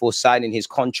days before signing his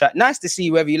contract. Nice to see,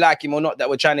 whether you like him or not, that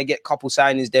we're trying to get couple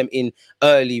signings them in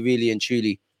early, really and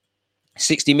truly.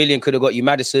 60 million could have got you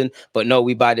Maddison, but no,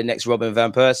 we buy the next Robin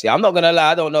Van Persie. I'm not going to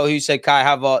lie, I don't know who said Kai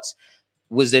Havertz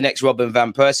was the next Robin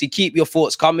Van Persie. Keep your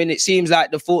thoughts coming. It seems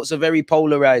like the thoughts are very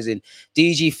polarizing.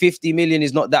 DG, 50 million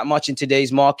is not that much in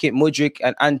today's market. Mudryk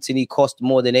and Anthony cost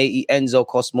more than 80. Enzo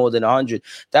cost more than 100.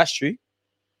 That's true.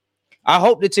 I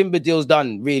hope the Timber deal's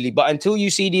done, really. But until you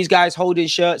see these guys holding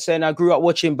shirts saying, I grew up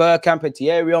watching Bergkamp and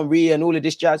Thierry Henry and all of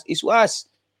this jazz, it's worse.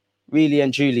 Really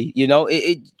and truly, you know,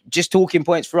 it just talking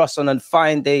points for us on a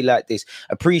fine day like this.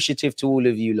 Appreciative to all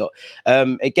of you lot.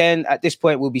 Again, at this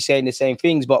point, we'll be saying the same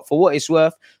things, but for what it's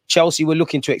worth, Chelsea were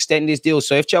looking to extend this deal.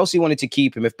 So if Chelsea wanted to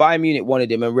keep him, if Bayern Munich wanted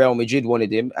him and Real Madrid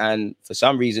wanted him, and for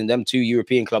some reason, them two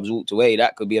European clubs walked away,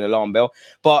 that could be an alarm bell.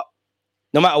 But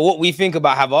no matter what we think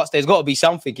about Havertz, there's got to be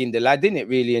something in the lad, didn't it,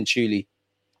 really and truly?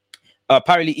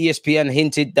 Apparently, ESPN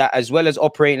hinted that as well as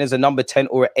operating as a number 10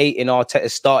 or 8 in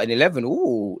Arteta's starting 11,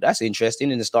 ooh, that's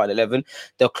interesting, in the starting 11,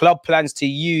 the club plans to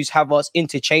use Havertz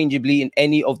interchangeably in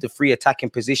any of the 3 attacking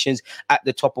positions at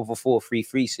the top of a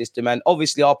 4-3-3 system. And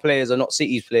obviously, our players are not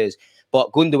City's players,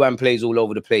 but Gundogan plays all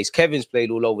over the place. Kevin's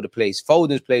played all over the place.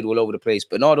 Foden's played all over the place.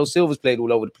 Bernardo Silva's played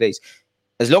all over the place.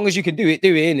 As long as you can do it,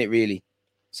 innit, really?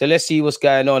 So let's see what's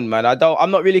going on, man.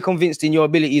 I'm not really convinced in your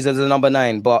abilities as a number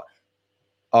 9, but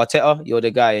Arteta, you're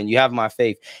the guy and you have my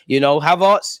faith. You know,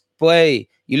 Havertz, boy,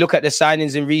 you look at the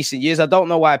signings in recent years. I don't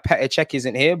know why Petr Cech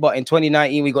isn't here, but in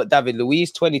 2019, we got David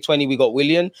Luiz. 2020, we got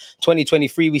Willian.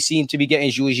 2023, we seem to be getting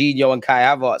Jorginho and Kai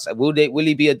Havertz. Will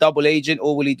he be a double agent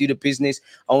or will he do the business?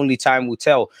 Only time will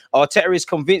tell. Arteta is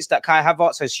convinced that Kai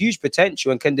Havertz has huge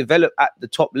potential and can develop at the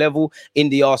top level in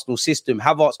the Arsenal system.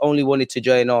 Havertz only wanted to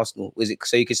join Arsenal. Was it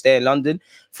so he could stay in London?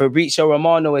 Fabrizio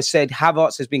Romano has said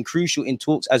Havertz has been crucial in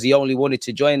talks as he only wanted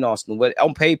to join Arsenal. Well,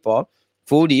 on paper,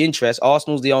 for all the interest,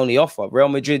 Arsenal's the only offer. Real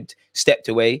Madrid stepped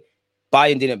away.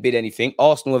 Bayern didn't bid anything.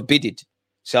 Arsenal have bidded.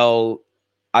 So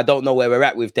I don't know where we're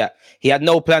at with that. He had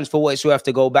no plans for what it's worth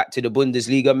to go back to the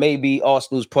Bundesliga. Maybe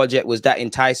Arsenal's project was that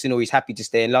enticing or he's happy to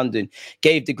stay in London.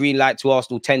 Gave the green light to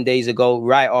Arsenal 10 days ago,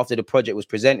 right after the project was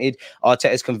presented.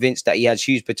 Arteta is convinced that he has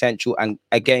huge potential and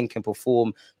again can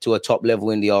perform to a top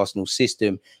level in the Arsenal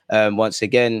system. Once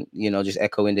again, you know, just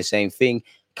echoing the same thing.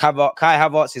 Kai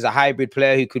Havertz is a hybrid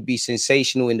player who could be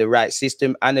sensational in the right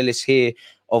system. Analysts here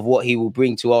of what he will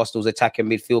bring to Arsenal's attack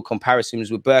and midfield comparisons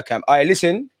with Bergkamp. All right,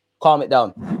 listen, calm it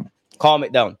down. Calm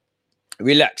it down.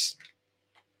 Relax.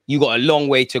 You got a long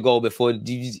way to go before.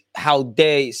 How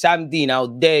dare you? Sam Dean, how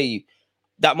dare you?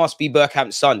 That must be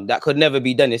Bergkamp's son. That could never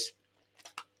be Dennis.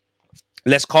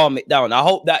 Let's calm it down. I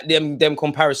hope that them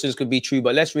comparisons could be true,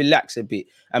 but let's relax a bit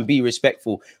and be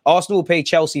respectful. Arsenal will pay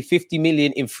Chelsea 50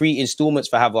 million in 3 installments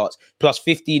for Havertz, plus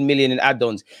 15 million in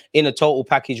add-ons, in a total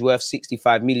package worth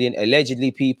 65 million.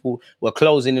 Allegedly, people were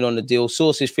closing in on the deal.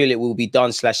 Sources feel it will be done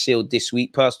 /sealed this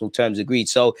week. Personal terms agreed.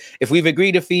 So if we've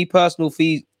agreed a fee,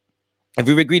 if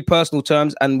we've agreed personal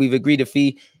terms and we've agreed a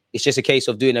fee, it's just a case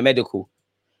of doing a medical.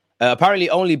 Apparently,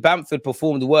 only Bamford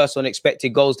performed worse on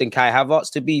expected goals than Kai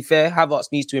Havertz. To be fair,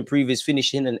 Havertz needs to improve his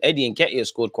finishing, and Eddie Nketiah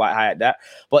scored quite high at that.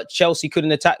 But Chelsea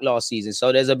couldn't attack last season,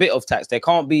 so there's a bit of tax. There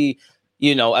can't be,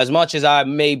 you know, as much as I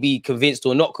may be convinced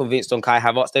or not convinced on Kai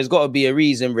Havertz, there's got to be a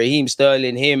reason. Raheem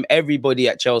Sterling, him, everybody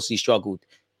at Chelsea struggled,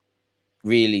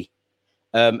 really.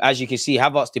 As you can see,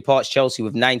 Havertz departs Chelsea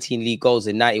with 19 league goals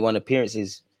and 91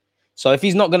 appearances. So if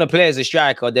he's not going to play as a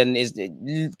striker, then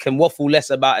it can waffle less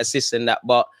about assists and that,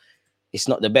 but it's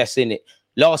not the best, in it.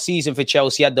 Last season for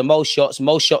Chelsea, had the most shots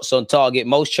on target,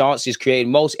 most chances created,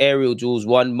 most aerial duels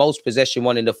won, most possession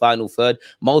won in the final third,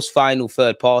 most final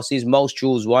third passes, most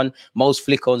duels won, most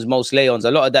flick-ons, most lay-ons.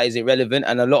 A lot of that is irrelevant,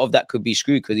 and a lot of that could be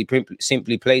screwed because he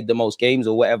simply played the most games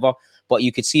or whatever. But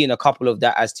you could see in a couple of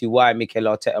that as to why Mikel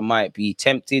Arteta might be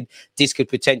tempted. This could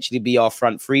potentially be our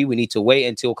front three. We need to wait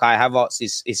until Kai Havertz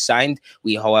is signed.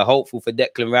 We are hopeful for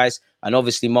Declan Rice. And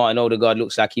obviously, Martin Odegaard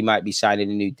looks like he might be signing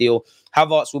a new deal.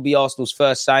 Havertz will be Arsenal's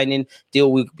first signing.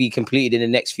 Deal will be completed in the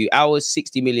next few hours.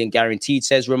 60 million guaranteed,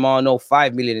 says Romano.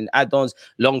 5 million in add-ons.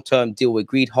 Long-term deal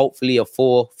agreed. Hopefully a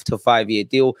 4 to 5 year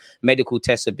deal. Medical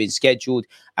tests have been scheduled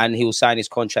and he will sign his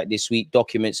contract this week.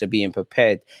 Documents are being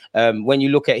prepared. When you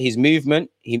look at his movement,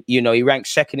 improvement. He ranks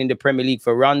second in the Premier League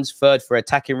for runs, third for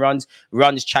attacking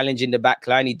runs challenging the back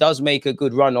line. He does make a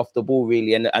good run off the ball,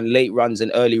 really, and late runs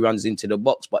and early runs into the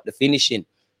box. But the finishing,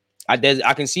 I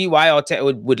can see why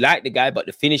Arteta would like the guy, but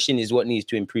the finishing is what needs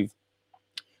to improve.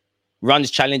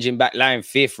 Runs challenging back line,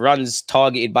 fifth. Runs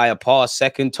targeted by a pass,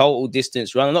 second. Total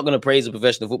distance run. I'm not going to praise a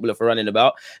professional footballer for running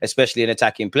about, especially an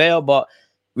attacking player, but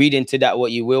read into that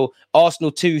what you will. Arsenal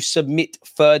to submit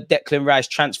third Declan Rice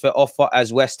transfer offer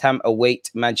as West Ham await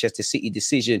Manchester City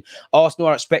decision. Arsenal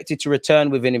are expected to return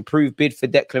with an improved bid for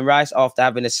Declan Rice after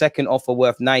having a second offer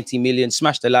worth 90 million.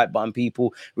 Smash the like button,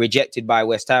 people. Rejected by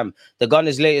West Ham. The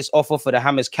Gunners' latest offer for the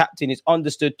Hammers captain is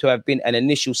understood to have been an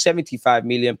initial 75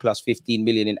 million plus 15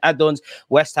 million in add-ons.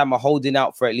 West Ham are holding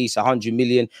out for at least 100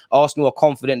 million. Arsenal are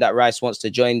confident that Rice wants to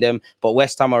join them, but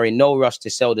West Ham are in no rush to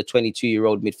sell the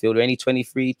 22-year-old midfielder. Only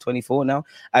 23, 24 now,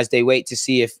 as they wait to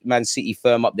see if Man City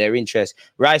firm up their interest.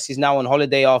 Rice is now on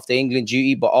holiday after England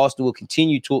duty, but Arsenal will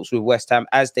continue talks with West Ham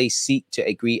as they seek to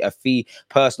agree a fee.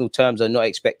 Personal terms are not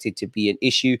expected to be an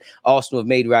issue. Arsenal have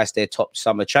made Rice their top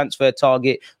summer transfer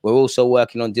target. We're also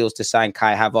working on deals to sign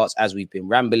Kai Havertz, as we've been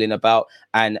rambling about,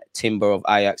 and Timber of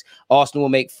Ajax. Arsenal will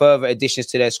make further additions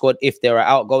to their squad if there are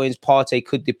outgoings. Partey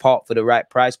could depart for the right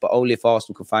price, but only if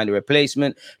Arsenal can find a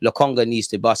replacement. Lokonga needs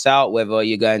to bust out, whether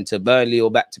you're going to Burnley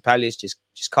or back to Palace. Just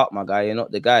cut, my guy. You're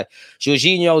not the guy.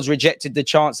 Jorginho's rejected the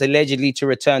chance allegedly to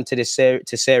return to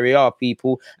Serie A,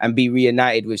 people, and be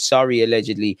reunited with Surrey,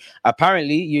 allegedly.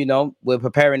 Apparently, we're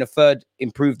preparing a third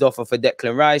improved offer for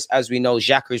Declan Rice. As we know,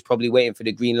 Xhaka is probably waiting for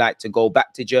the green light to go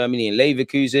back to Germany and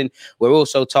Leverkusen. We're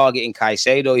also targeting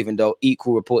Caicedo, even though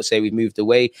equal reports say we've moved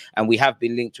away, and we have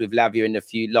been linked with Lavia in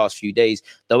the last few days.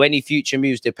 Though any future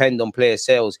moves depend on player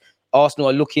sales. Arsenal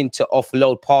are looking to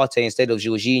offload Partey instead of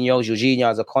Jorginho. Jorginho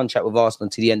has a contract with Arsenal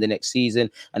to the end of next season,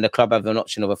 and the club have an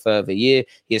option of a further year.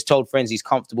 He has told friends he's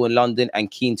comfortable in London and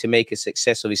keen to make a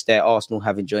success of his stay at Arsenal,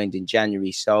 having joined in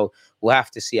January. So we'll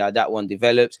have to see how that one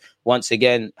develops. Once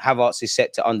again, Havertz is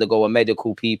set to undergo a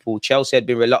medical, people. Chelsea had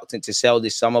been reluctant to sell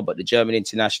this summer, but the German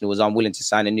international was unwilling to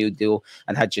sign a new deal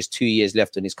and had just 2 years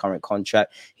left on his current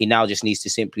contract. He now just needs to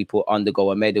simply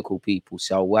undergo a medical, people.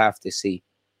 So we'll have to see.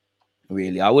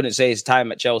 Really, I wouldn't say his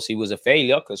time at Chelsea was a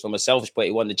failure, because from a selfish point,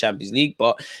 he won the Champions League,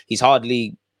 but he is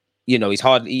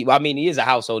a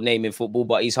household name in football,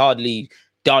 but he's hardly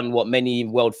done what many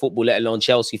in world football, let alone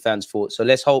Chelsea fans, thought. So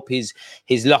let's hope his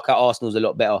luck at Arsenal is a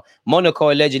lot better.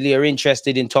 Monaco allegedly are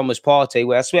interested in Thomas Partey,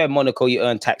 where I swear Monaco, you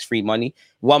earn tax-free money.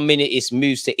 1 minute it's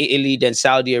moves to Italy, then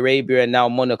Saudi Arabia, and now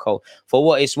Monaco. For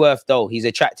what it's worth, though, he's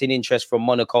attracting interest from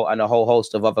Monaco and a whole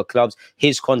host of other clubs.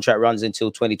 His contract runs until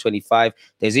 2025.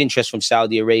 There's interest from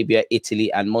Saudi Arabia,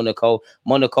 Italy, and Monaco.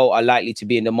 Monaco are likely to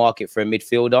be in the market for a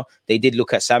midfielder. They did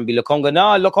look at Sambi Lokonga.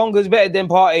 Nah, Lokonga's better than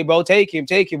Partey, bro. Take him.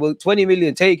 Well, 20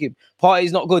 million, take him.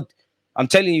 Partey's not good. I'm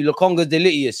telling you, Lokonga's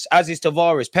delicious, as is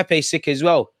Tavares. Pepe's sick as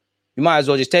well. You might as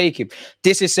well just take him.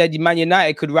 This is said Man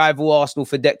United could rival Arsenal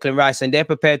for Declan Rice, and they're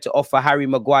prepared to offer Harry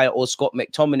Maguire or Scott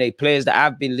McTominay, players that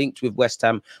have been linked with West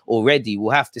Ham already.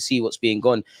 We'll have to see what's being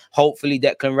gone. Hopefully,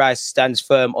 Declan Rice stands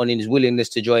firm on his willingness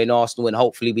to join Arsenal, and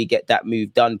hopefully we get that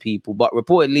move done, people. But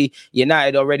reportedly,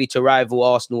 United are ready to rival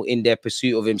Arsenal in their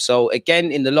pursuit of him. So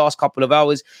again, in the last couple of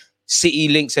hours, City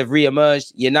links have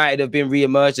re-emerged. United have been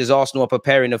re-emerged as Arsenal are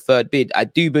preparing a third bid. I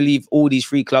do believe all these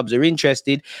three clubs are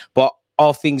interested, but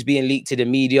are things being leaked to the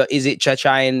media? Is it to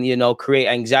try and, create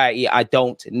anxiety? I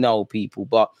don't know, people,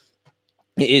 but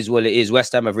it is what it is.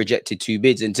 West Ham have rejected 2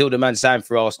 bids. Until the man signed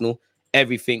for Arsenal,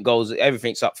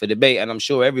 everything's up for debate, and I'm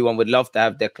sure everyone would love to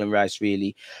have Declan Rice,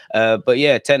 really. But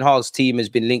yeah, Ten Hag's team has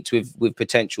been linked with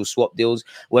potential swap deals.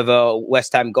 Whether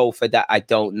West Ham go for that, I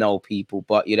don't know, people,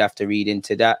 but you'd have to read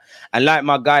into that. And like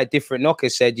my guy Different Knocker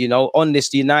said, on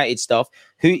this United stuff,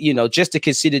 who, just to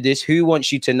consider this, who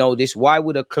wants you to know this? Why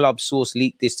would a club source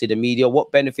leak this to the media?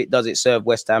 What benefit does it serve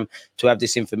West Ham to have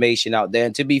this information out there?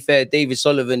 And to be fair, David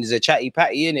Sullivan is a chatty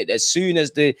patty, in it. As soon as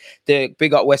the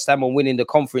big up West Ham on winning the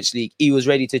Conference League, he was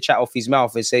ready to chat off his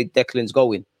mouth and say Declan's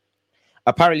going.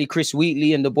 Apparently, Chris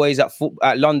Wheatley and the boys at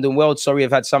London World,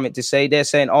 have had something to say. They're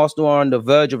saying Arsenal are on the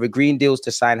verge of agreeing deals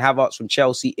to sign Havertz from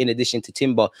Chelsea in addition to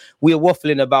Timber. We are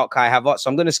waffling about Kai Havertz, so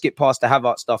I'm going to skip past the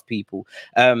Havertz stuff, people.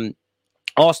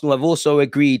 Arsenal have also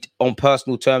agreed on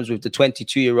personal terms with the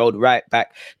 22-year-old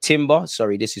right-back Timber.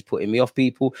 Sorry, this is putting me off,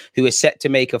 people. Who is set to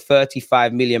make a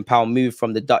 £35 million move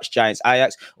from the Dutch giants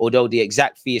Ajax. Although the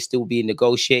exact fee is still being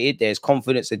negotiated, there's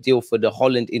confidence a deal for the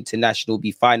Holland international will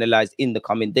be finalised in the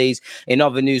coming days. In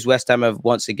other news, West Ham have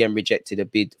once again rejected a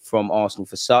bid from Arsenal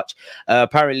for such.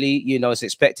 Apparently, it's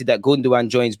expected that Gundogan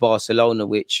joins Barcelona,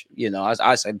 which, as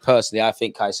I said personally, I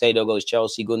think Caicedo goes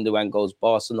Chelsea, Gundogan goes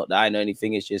Barcelona. Not that I know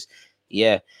anything, it's just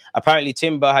Yeah. Apparently,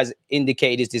 Timber has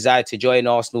indicated his desire to join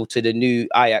Arsenal to the new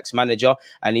Ajax manager,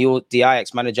 and the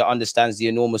Ajax manager understands the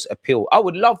enormous appeal. I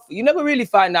would love, you never really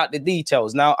find out the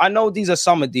details. Now, I know these are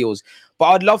summer deals, but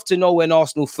I'd love to know when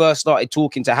Arsenal first started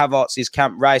talking to Havertz's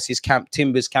camp, Rice's camp,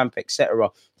 Timber's camp, etc.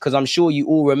 Because I'm sure you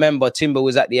all remember Timber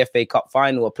was at the FA Cup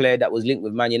final, a player that was linked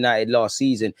with Man United last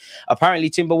season. Apparently,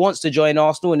 Timber wants to join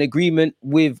Arsenal. An agreement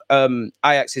with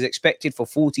Ajax is expected for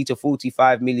 40 to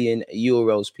 45 million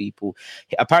euros, people.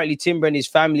 Apparently, Timber and his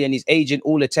family and his agent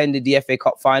all attended the FA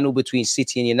Cup final between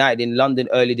City and United in London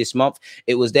early this month.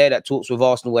 It was there that talks with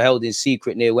Arsenal were held in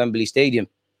secret near Wembley Stadium.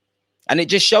 And it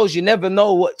just shows you never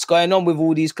know what's going on with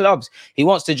all these clubs. He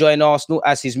wants to join Arsenal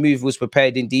as his move was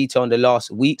prepared in detail in the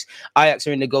last weeks. Ajax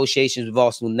are in negotiations with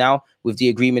Arsenal now, with the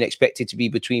agreement expected to be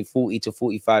between 40 to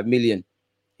 45 million.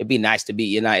 It'd be nice to beat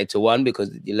United to 1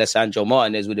 because Alessandro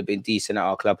Martinez would have been decent at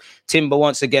our club. Timber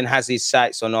once again has his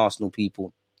sights on Arsenal,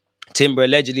 people. Timber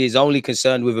allegedly is only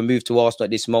concerned with a move to Arsenal at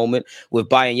this moment, with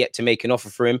Bayern yet to make an offer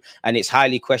for him, and it's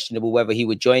highly questionable whether he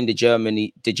would join the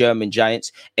German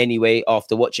Giants anyway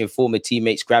after watching former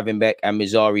teammates Gravenberch and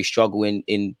Mazzari struggle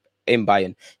in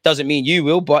Bayern. Doesn't mean you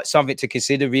will, but something to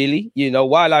consider, really. You know,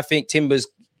 while I think Timber's,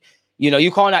 you know,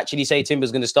 you can't actually say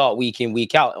Timber's going to start week in,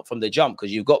 week out from the jump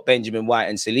because you've got Benjamin White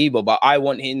and Saliba, but I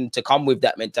want him to come with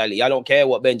that mentality. I don't care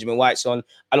what Benjamin White's on.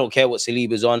 I don't care what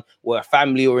Saliba's on. We're a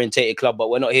family-orientated club, but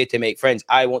we're not here to make friends.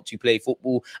 I want to play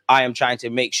football. I am trying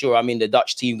to make sure I'm in the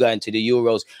Dutch team going to the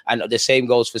Euros, and the same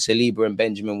goes for Saliba and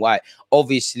Benjamin White.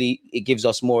 Obviously, it gives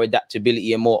us more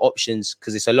adaptability and more options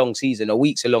because it's a long season. A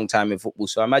week's a long time in football.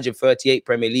 So imagine 38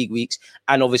 Premier League weeks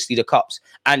and obviously the cups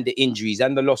and the injuries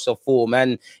and the loss of form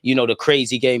and, you know, the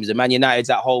crazy games. The Man United's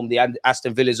at home, the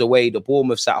Aston Villa's away, the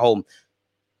Bournemouth's at home.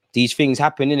 These things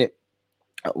happen, innit?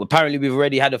 Apparently, we've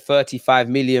already had a £35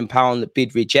 million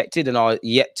bid rejected and are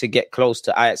yet to get close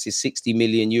to Ajax's 60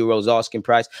 million euros asking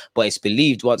price. But it's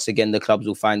believed once again the clubs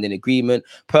will find an agreement.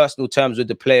 Personal terms with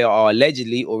the player are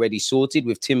allegedly already sorted,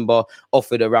 with Timber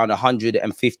offered around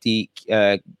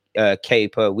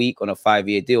 150k per week on a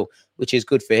 5-year deal, which is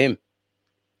good for him.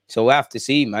 So we'll have to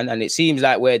see, man. And it seems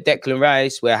like we're Declan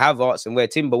Rice, we're Havertz, and we're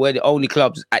Timber. We're the only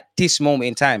clubs at this moment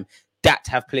in time that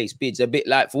have placed bids. A bit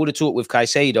like for all the talk with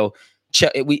Caicedo.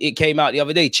 It came out the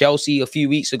other day. Chelsea a few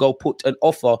weeks ago put an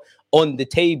offer on the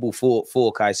table for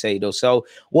Caicedo. So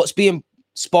what's being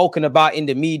spoken about in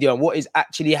the media and what is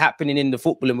actually happening in the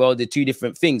footballing world are two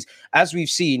different things. As we've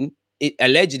seen,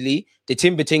 allegedly the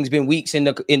Timber thing's been weeks in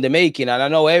the making, and I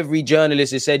know every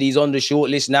journalist has said he's on the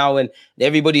shortlist now, and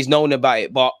everybody's known about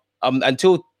it. But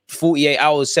until 48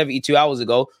 hours, 72 hours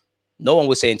ago, no one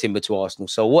was saying Timber to Arsenal.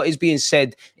 So what is being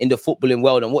said in the footballing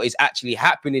world and what is actually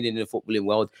happening in the footballing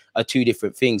world are two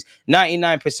different things.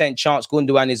 99% chance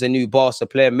Gundogan is a new Barca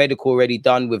player. Medical already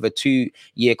done with a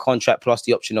 2-year contract plus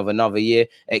the option of another year.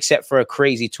 Except for a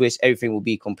crazy twist, everything will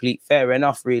be complete. Fair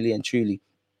enough, really and truly.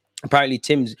 Apparently,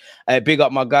 Tim's big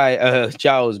up my guy,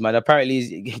 Giles, man.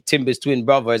 Apparently, Timber's twin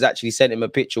brother has actually sent him a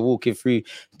picture walking through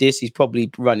this. He's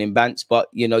probably running bants, but,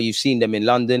 you know, you've seen them in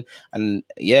London. And,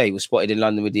 yeah, he was spotted in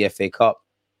London with the FA Cup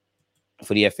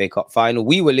for the FA Cup final.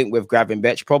 We were linked with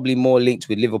Gravenberch, probably more linked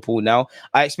with Liverpool now.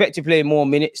 I expect to play more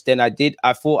minutes than I did.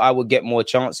 I thought I would get more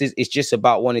chances. It's just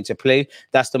about wanting to play.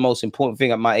 That's the most important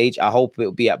thing at my age. I hope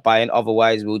it'll be at Bayern.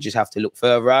 Otherwise, we'll just have to look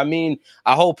further. I mean,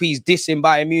 I hope he's dissing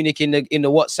Bayern Munich in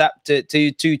the WhatsApp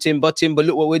to Timber. Timber,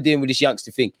 look what we're doing with this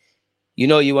youngster thing. You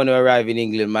know you want to arrive in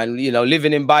England, man. You know,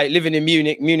 living in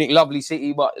Munich, lovely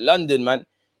city, but London, man.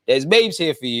 There's babes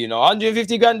here for you, you know.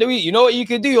 150 grand a week. You know what you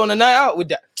could do on a night out with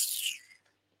that?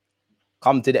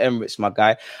 Come to the Emirates, my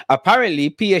guy. Apparently,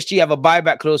 PSG have a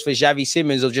buyback clause for Xavi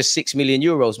Simons of just 6 million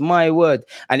euros. My word.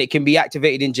 And it can be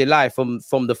activated in July from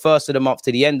the first of the month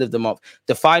to the end of the month.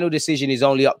 The final decision is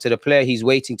only up to the player. He's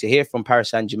waiting to hear from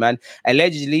Paris Saint-Germain.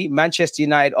 Allegedly, Manchester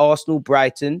United, Arsenal,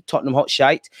 Brighton, Tottenham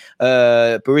Hotspur,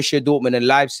 Borussia Dortmund and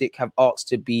Leipzig have asked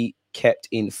to be kept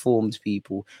informed,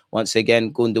 people. Once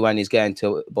again, Gundogan is going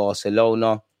to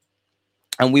Barcelona.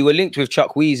 And we were linked with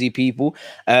Chuck Wheezy, people.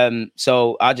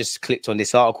 So I just clicked on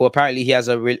this article. Apparently, he has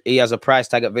a price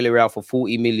tag at Villarreal for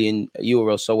 40 million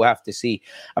euros. So we'll have to see.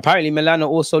 Apparently, Milan are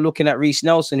also looking at Reece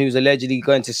Nelson, who's allegedly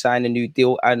going to sign a new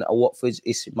deal, and Watford's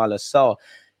Ismail Assar.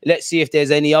 Let's see if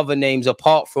there's any other names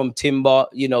apart from Timber.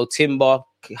 You know, Timber,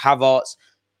 Havertz,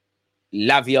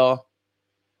 Lavia,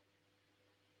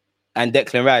 and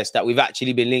Declan Rice that we've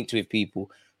actually been linked with,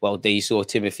 people. Well, there you saw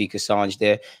Timothy Cassandre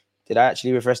there. Did I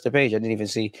actually refresh the page? I didn't even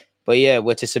see. But yeah,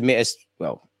 we're to submit us.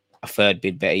 Well, a third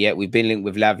bid, better yet. We've been linked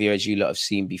with Lavia, as you lot have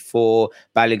seen before.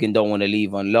 Balogun don't want to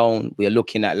leave on loan. We are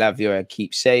looking at Lavia. I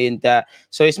keep saying that.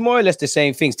 So it's more or less the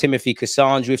same things. Timothy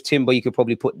Cassandra with Timber, you could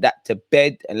probably put that to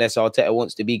bed unless Arteta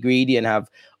wants to be greedy and have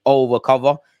over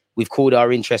cover. We've called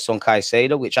our interest on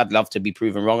Caicedo, which I'd love to be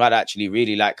proven wrong. I'd actually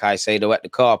really like Caicedo at the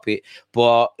carpet,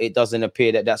 but it doesn't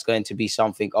appear that that's going to be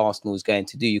something Arsenal is going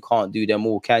to do. You can't do them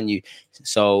all, can you?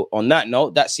 So on that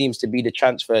note, that seems to be the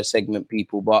transfer segment,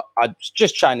 people, but I'm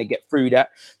just trying to get through that.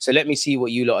 So let me see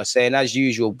what you lot are saying. As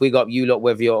usual, big up you lot,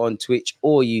 whether you're on Twitch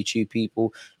or YouTube,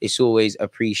 people. It's always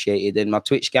appreciated. And my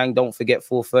Twitch gang, don't forget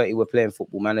 4:30, we're playing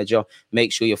Football Manager.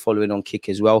 Make sure you're following on Kick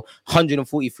as well.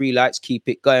 143 likes. Keep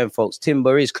it going, folks.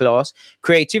 Timber is class.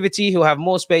 Creativity, he'll have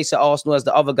more space at Arsenal as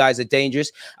the other guys are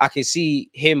dangerous. I can see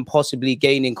him possibly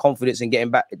gaining confidence and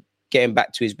getting back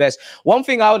to his best. One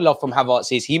thing I would love from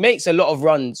Havertz is he makes a lot of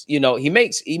runs. You know, he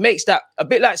makes that a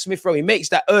bit like Smith Rowe. He makes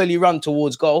that early run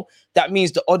towards goal. That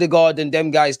means the Odegaard and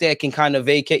them guys there can kind of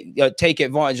take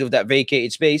advantage of that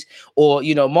vacated space. Or,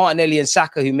 you know, Martinelli and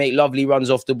Saka, who make lovely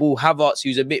runs off the ball. Havertz,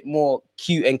 who's a bit more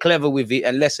cute and clever with it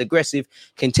and less aggressive,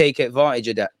 can take advantage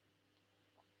of that.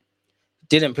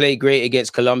 Didn't play great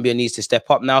against Colombia, needs to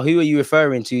step up. Now, who are you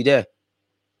referring to there?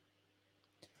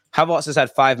 Havertz has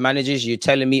had 5 managers. You're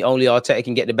telling me only Arteta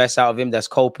can get the best out of him? That's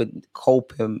copium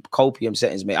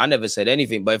settings, mate. I never said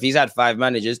anything, but if he's had 5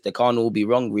 managers, they can't all be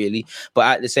wrong, really. But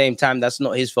at the same time, that's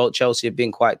not his fault. Chelsea have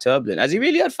been quite turbulent. Has he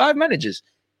really had 5 managers?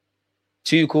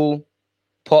 Tuchel,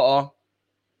 Potter.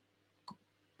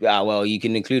 Yeah, well, you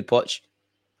can include Poch.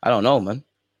 I don't know, man.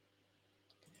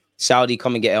 Saudi,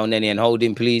 come and get El Neni and hold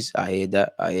him, please. I hear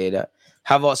that.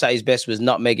 Havertz at his best was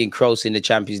nutmegging Kroos in the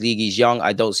Champions League. He's young.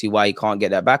 I don't see why he can't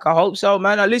get that back. I hope so,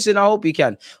 man. Listen, I hope he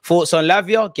can. Thoughts on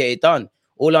Lavia? Get it done.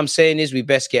 All I'm saying is we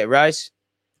best get Rice.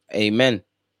 Amen.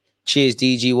 Cheers,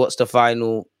 DG. What's the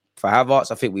final for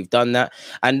Havertz? I think we've done that.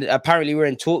 And apparently we're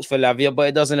in talks for Lavia, but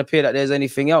it doesn't appear that there's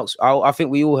anything else. I think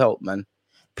we all help, man.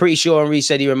 Pretty sure Henry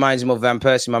said he reminds him of Van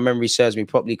Persie. My memory serves me,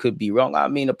 probably could be wrong. I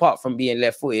mean, apart from being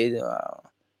left-footed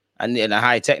and at a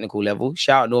high technical level,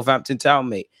 shout out Northampton Town,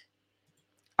 mate.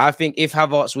 I think if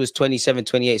Havertz was 27,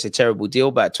 28, it's a terrible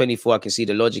deal. But at 24, I can see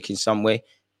the logic in some way.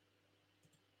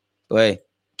 But hey,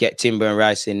 get Timber and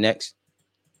Rice in next.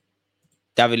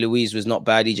 David Luiz was not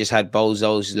bad. He just had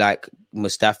bozos like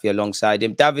Mustafi alongside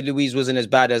him. David Luiz wasn't as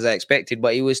bad as I expected,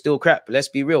 but he was still crap. Let's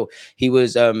be real. He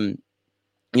was,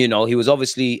 he was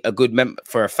obviously a good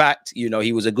for a fact. You know,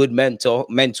 he was a good mentor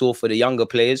for the younger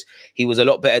players. He was a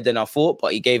lot better than I thought,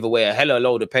 but he gave away a hell of a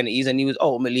load of penalties and he was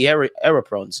ultimately error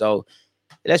prone. So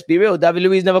let's be real. David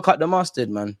Luiz never cut the mustard,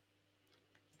 man.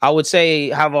 I would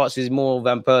say Havertz is more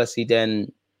Van Persie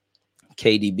than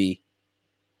KDB.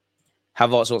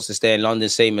 Havertz wants to stay in London,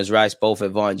 same as Rice. Both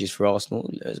advantages for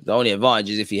Arsenal. The only advantage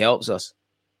is if he helps us,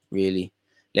 really.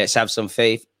 Let's have some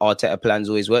faith. Arteta plans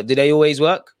always work. Do they always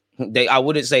work? I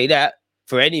wouldn't say that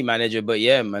for any manager, but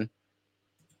yeah, man.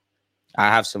 I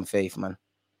have some faith, man.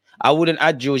 I wouldn't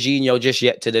add Jorginho just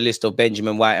yet to the list of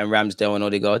Benjamin White and Ramsdale and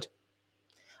Odegaard.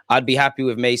 I'd be happy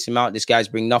with Mason Mount. This guy's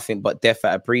bring nothing but death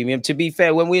at a premium. To be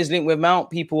fair, when we was linked with Mount,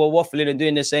 people were waffling and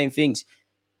doing the same things.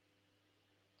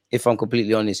 If I'm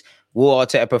completely honest. Will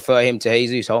Arteta prefer him to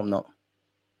Jesus? I hope not.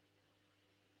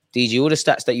 DG, all the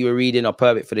stats that you were reading are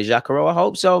perfect for the Jacaro. I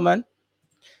hope so, man.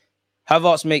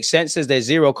 Havertz makes sense as there's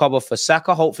zero cover for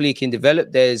Saka. Hopefully he can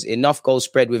develop. There's enough goals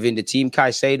spread within the team.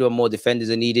 Caicedo and more defenders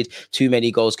are needed. Too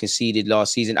many goals conceded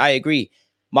last season. I agree.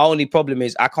 My only problem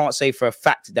is I can't say for a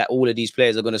fact that all of these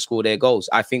players are going to score their goals.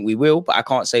 I think we will, but I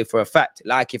can't say for a fact.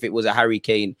 Like if it was a Harry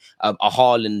Kane, a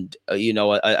Haaland,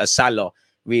 a Salah,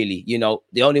 really. You know,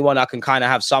 the only one I can kind of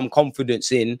have some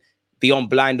confidence in beyond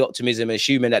blind optimism,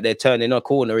 assuming that they're turning a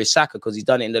corner, is Saka because he's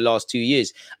done it in the last 2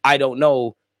 years. I don't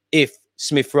know if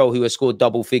Smith Rowe, who has scored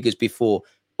double figures before,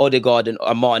 Odegaard and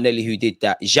Martinelli, who did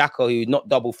that, Xhaka, who not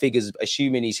double figures,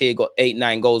 assuming he's here, got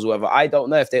 8-9 goals or whatever. I don't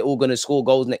know if they're all going to score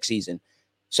goals next season.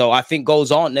 So I think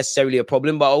goals aren't necessarily a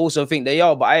problem, but I also think they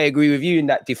are. But I agree with you in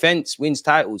that defense wins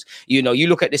titles. You know, you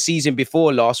look at the season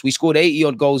before last, we scored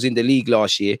 80-odd goals in the league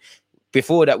last year.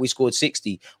 Before that, we scored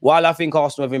 60. While I think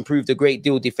Arsenal have improved a great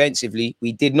deal defensively,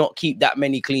 we did not keep that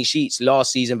many clean sheets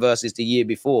last season versus the year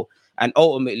before. And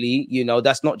ultimately, you know,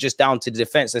 that's not just down to the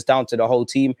defense, that's down to the whole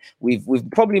team. We've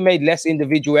probably made less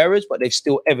individual errors, but they've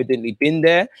still evidently been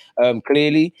there.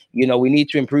 Clearly, you know, we need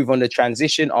to improve on the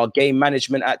transition, our game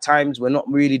management at times. We're not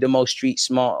really the most street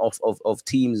smart of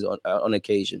teams on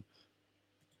occasion.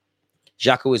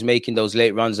 Xhaka was making those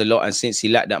late runs a lot, and since he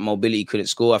lacked that mobility, he couldn't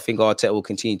score. I think Arteta will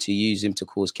continue to use him to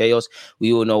cause chaos.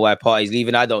 We all know why Partey's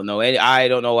leaving. I don't know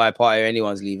why Partey or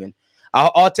anyone's leaving.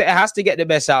 Arteta has to get the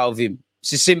best out of him.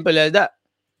 It's as simple as that.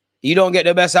 You don't get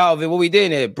the best out of it. What we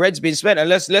doing here? Bread's been spent, and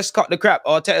let's cut the crap.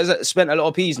 Arteta's spent a lot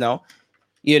of peas now.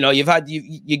 You know,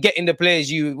 you're getting the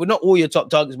players. Well, not all your top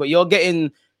targets, but you're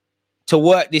getting to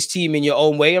work this team in your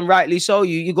own way, and rightly so.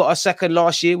 You got a second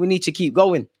last year. We need to keep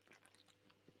going.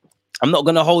 I'm not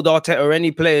going to hold Arteta or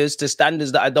any players to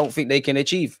standards that I don't think they can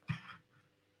achieve.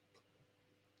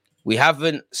 We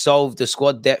haven't solved the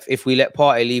squad depth. If we let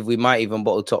Partey leave, we might even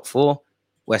bottle top 4.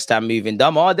 West Ham moving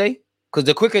dumb, are they? Because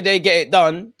the quicker they get it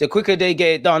done, the quicker they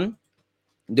get Declan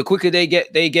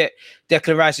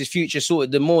Rice's future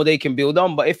sorted, the more they can build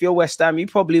on. But if you're West Ham, you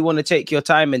probably want to take your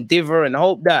time and diver and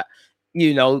hope that,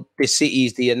 you know, the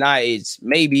Cities, the Uniteds,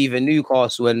 maybe even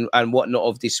Newcastle and whatnot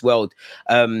of this world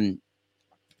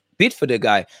bid for the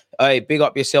guy. Hey, big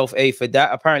up yourself, A, for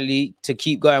that. Apparently, to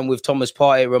keep going with Thomas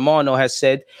Partey, Romano has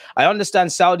said, I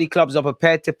understand Saudi clubs are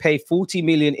prepared to pay 40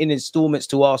 million in installments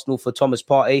to Arsenal for Thomas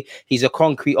Partey. He's a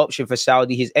concrete option for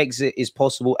Saudi. His exit is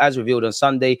possible, as revealed on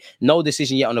Sunday. No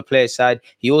decision yet on the player's side.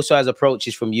 He also has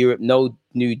approaches from Europe. No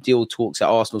new deal talks at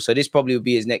Arsenal. So this probably will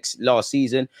be his last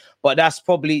season. But that's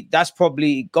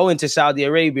probably going to Saudi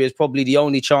Arabia is probably the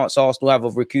only chance Arsenal have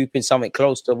of recouping something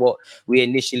close to what we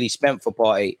initially spent for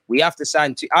Partey. We have to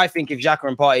sign I think if Xhaka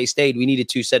and Partey stayed, we needed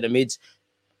 2 centre mids.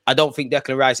 I don't think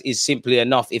Declan Rice is simply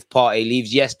enough if Partey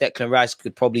leaves. Yes, Declan Rice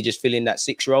could probably just fill in that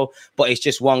 6 role, but it's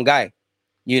just one guy,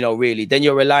 you know, really. Then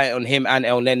you're relying on him and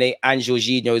El Nene and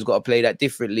Jorginho who's got to play that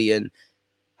differently. And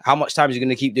how much time is he going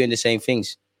to keep doing the same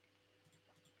things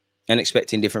and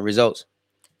expecting different results?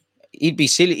 He'd be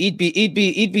silly. He'd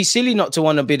be silly not to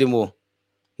want to bid him more.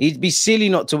 They'd be silly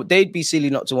not to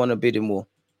want to bid him more.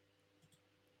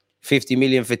 50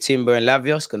 million for Timber and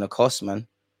Lavios gonna cost, man.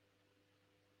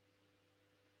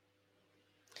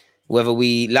 Whether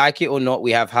we like it or not,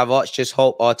 we have Havertz. Just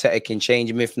hope Arteta can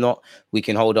change him. If not, we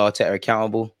can hold Arteta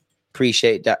accountable.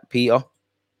 Appreciate that, Peter.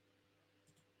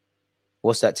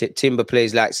 What's that tip? Timber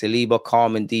plays like Saliba,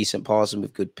 calm and decent passing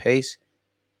with good pace.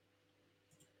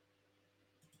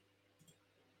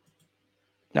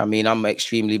 I mean, I'm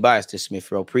extremely biased to Smith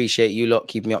Rowe. Appreciate you lot.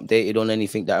 Keep me updated on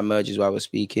anything that emerges while we're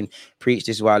speaking. Preach,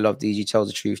 this is why I love these. You tell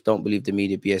the truth. Don't believe the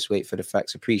media BS. Wait for the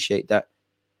facts. Appreciate that.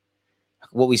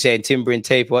 What we saying, Timber and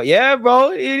Tape. What? Yeah,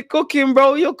 bro. You're cooking,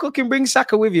 bro. You're cooking. Bring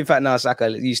Saka with you. In fact, now,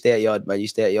 Saka, you stay at yard, man. You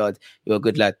stay at yard. You're a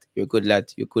good lad. You're a good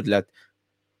lad. You're a good lad.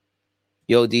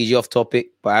 Yo, DJ, off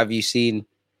topic, but have you seen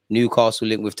Newcastle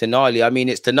link with Tonali? I mean,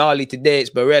 it's Tonali today. It's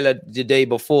Barella the day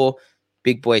before.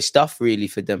 Big boy stuff, really,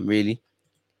 for them, really.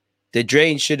 The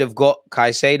Drain should have got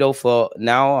Caicedo for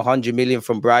now, 100 million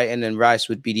from Brighton, and Rice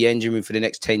would be the engine room for the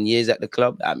next 10 years at the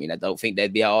club. I mean, I don't think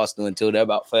they'd be at Arsenal until they're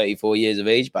about 34 years of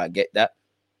age, but I get that.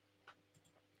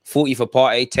 40 for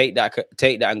Partey, take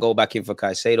that and go back in for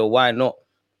Caicedo. Why not?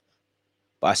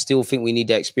 But I still think we need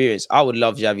that experience. I would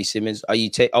love Xavi Simons.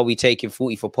 Are we taking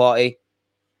 40 for Partey?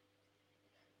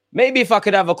 Maybe if I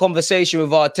could have a conversation with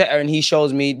Arteta and he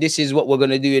shows me this is what we're going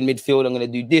to do in midfield. I'm going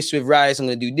to do this with Rice. I'm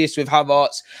going to do this with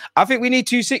Havertz. I think we need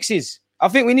 2 6s.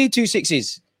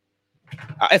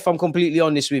 If I'm completely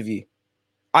honest with you.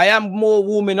 I am more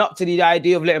warming up to the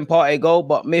idea of letting Partey go,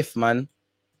 but myth, man.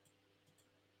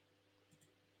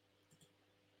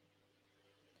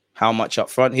 How much up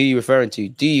front? Who are you referring to?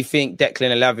 Do you think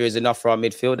Declan and Lavia is enough for our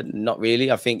midfield? Not really.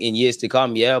 I think in years to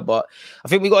come, yeah. But I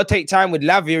think we got to take time with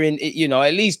Lavia.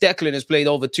 At least Declan has played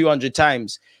over 200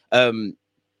 times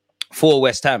for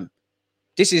West Ham.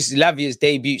 This is Lavia's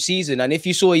debut season. And if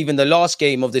you saw even the last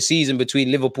game of the season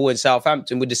between Liverpool and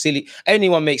Southampton with the silly...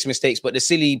 Anyone makes mistakes, but the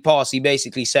silly pass he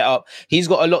basically set up, he's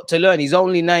got a lot to learn. He's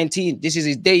only 19. This is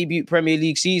his debut Premier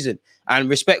League season. And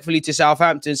respectfully to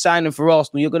Southampton, signing for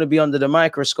Arsenal, you're going to be under the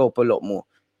microscope a lot more.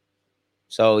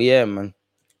 So, yeah, man.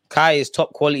 Kai is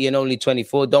top quality and only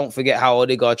 24. Don't forget how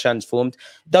Odegaard transformed.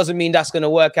 Doesn't mean that's going to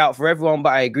work out for everyone,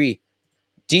 but I agree.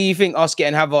 Do you think us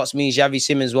getting Havertz means Xavi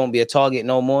Simons won't be a target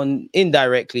no more?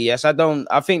 Indirectly, yes.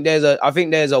 I think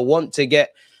there's a want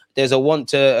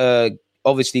to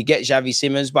obviously get Xavi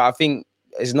Simons, but I think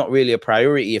it's not really a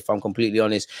priority, if I'm completely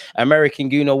honest. American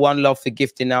Guna, one love for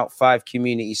gifting out 5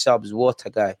 community subs. What a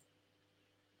guy.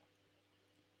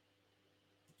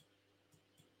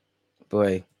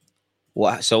 Boy.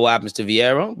 So what happens to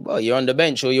Vieira? Well, you're on the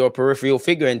bench or you're a peripheral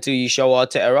figure until you show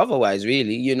Arteta otherwise,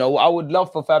 really. I would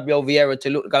love for Fabio Vieira to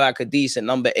look like a decent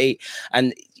number 8.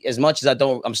 And as much as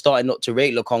I'm starting not to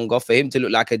rate Lokonga, for him to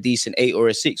look like a decent 8 or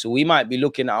a 6. So we might be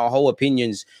looking at our whole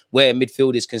opinions where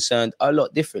midfield is concerned a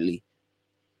lot differently.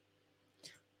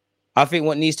 I think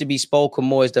what needs to be spoken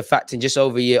more is the fact in just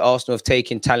over a year, Arsenal have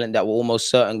taken talent that were almost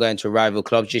certain going to rival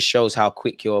clubs. Just shows how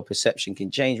quick your perception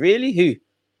can change. Really? Who?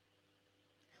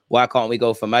 Why can't we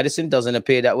go for Maddison? Doesn't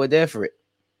appear that we're there for it.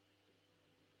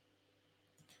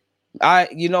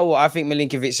 You know what? I think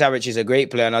Milinkovic-Savic is a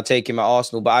great player, and I'll take him at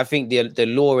Arsenal. But I think the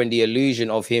lure and the illusion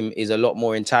of him is a lot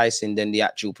more enticing than the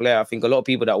actual player. I think a lot of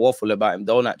people that waffle about him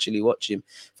don't actually watch him,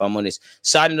 if I'm honest.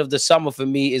 Signing of the summer for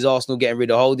me is Arsenal getting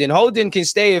rid of Holding. Holding can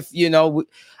stay if,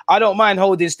 I don't mind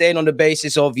Holding staying on the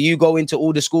basis of you go into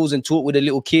all the schools and talk with the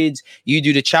little kids. You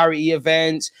do the charity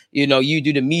events. You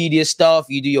do the media stuff.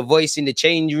 You do your voice in the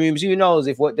change rooms. Who knows?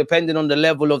 Depending on the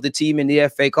level of the team in the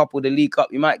FA Cup or the League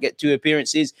Cup, you might get 2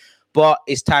 appearances. But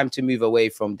it's time to move away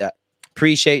from that.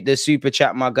 Appreciate the super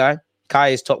chat, my guy. Kai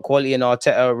is top quality and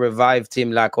Arteta revived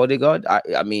him like Odegaard. I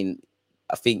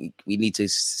think we need to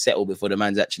settle before the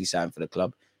man's actually signed for the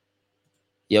club.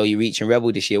 Yo, you reaching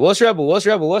Rebel this year. What's Rebel? What's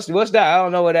that? I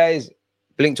don't know what that is.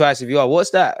 Blink twice if you are.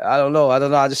 What's that? I don't know.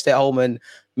 I just stay at home and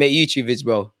make YouTube vids,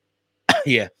 bro.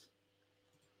 Yeah.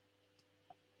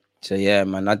 So, yeah,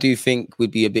 man, I do think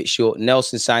we'd be a bit short.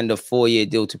 Nelson signed a 4-year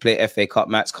deal to play FA Cup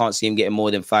match. Can't see him getting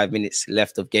more than 5 minutes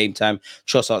left of game time.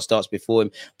 Trossard starts before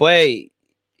him. But, hey,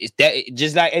 it's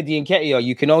just like Eddie and Nketiah,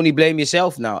 you can only blame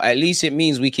yourself now. At least it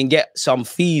means we can get some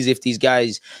fees if these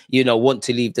guys, want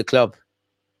to leave the club.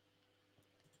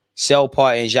 Sell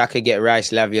Partey and Xhaka, get Rice,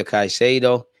 Lavia,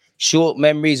 Caicedo. Short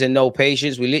memories and no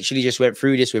patience. We literally just went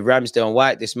through this with Ramsdale and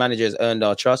White. This manager has earned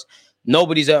our trust.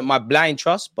 Nobody's earned my blind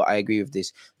trust, but I agree with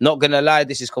this. Not going to lie,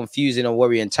 this is confusing and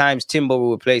worrying times. Timber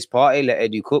will replace Partey, let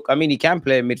Edu cook. I mean, he can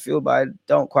play in midfield, but I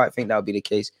don't quite think that would be the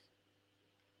case.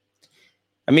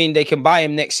 I mean, they can buy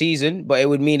him next season, but it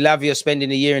would mean Lavia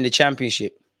spending a year in the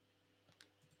Championship.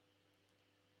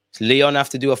 Leon have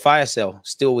to do a fire sale.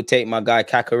 Still would take my guy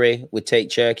Kakare, would take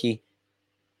Cherky.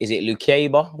 Is it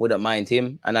Lukeba? Wouldn't mind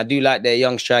him. And I do like their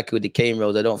young striker with the cane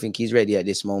rolls. I don't think he's ready at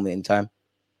this moment in time.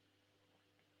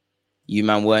 You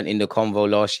man weren't in the convo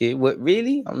last year. What,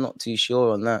 really? I'm not too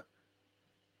sure on that.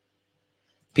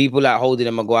 People like Holding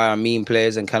and Maguire are mean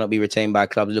players and cannot be retained by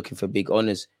clubs looking for big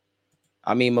honours.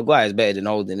 I mean, Maguire is better than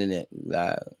Holding, isn't it?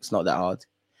 It's not that hard.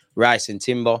 Rice and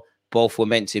Timber, both were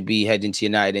meant to be heading to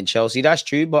United and Chelsea. That's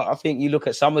true, but I think you look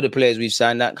at some of the players we've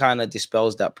signed, that kind of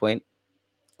dispels that point.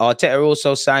 Arteta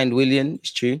also signed Willian.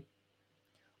 It's true.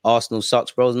 Arsenal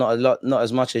sucks, bro. Not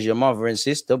as much as your mother and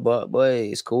sister, but boy,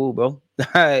 it's cool, bro.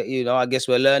 I guess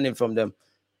we're learning from them.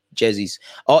 Jezzies.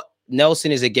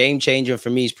 Nelson is a game changer. For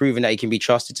me, he's proven that he can be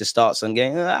trusted to start some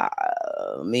game. I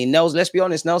mean, let's be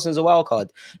honest, Nelson's a wild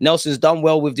card. Nelson's done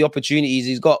well with the opportunities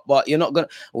he's got, but you're not going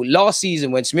to... Last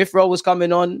season, when Smith Rowe was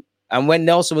coming on and when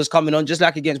Nelson was coming on, just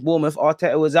like against Bournemouth,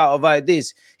 Arteta was out of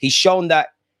ideas. He's shown that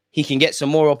he can get some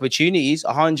more opportunities,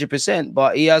 100%,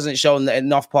 but he hasn't shown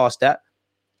enough past that,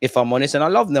 if I'm honest, and I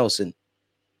love Nelson.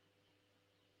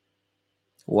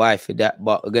 Why for that?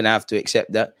 But we're going to have to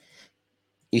accept that.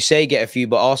 You say get a few,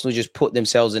 but Arsenal just put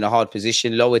themselves in a hard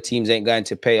position. Lower teams ain't going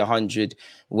to pay 100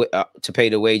 to pay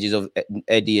the wages of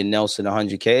Eddie and Nelson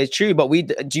 100k. It's true, but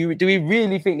do we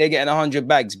really think they're getting 100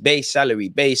 bags? Base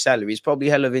salary. It's probably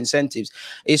hell of incentives.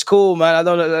 It's cool, man.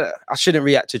 I shouldn't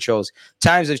react to trolls.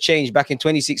 Times have changed. Back in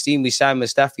 2016, we signed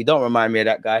Mustafi. Don't remind me of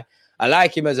that guy. I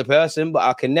like him as a person, but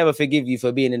I can never forgive you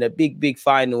for being in a big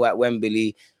final at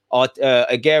Wembley.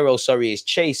 Aguero, is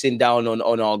chasing down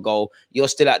on our goal. You're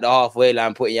still at the halfway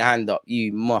line putting your hand up.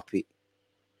 You muppet.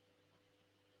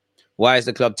 Why is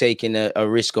the club taking a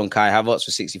risk on Kai Havertz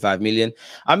for 65 million?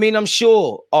 I mean, I'm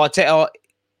sure Arteta,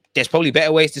 there's probably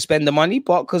better ways to spend the money,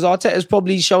 but because Arteta's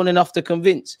probably shown enough to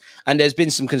convince. And there's been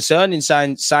some concerning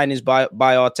signings by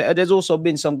Arteta. There's also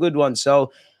been some good ones.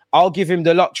 So I'll give him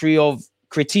the luxury of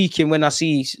critiquing when I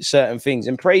see certain things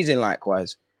and praising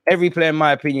likewise. Every player, in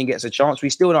my opinion, gets a chance. We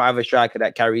still don't have a striker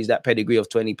that carries that pedigree of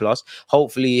 20 plus.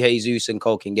 Hopefully, Jesus and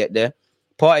Cole can get there.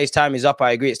 Partey's time is up.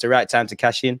 I agree. It's the right time to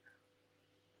cash in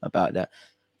about that.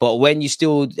 But when you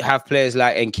still have players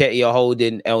like Nketiah,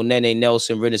 Holding, El Nene,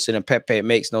 Nelson, Runnison, and Pepe, it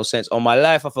makes no sense. On my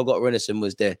life, I forgot Runnison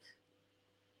was there.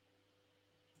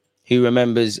 Who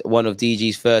remembers one of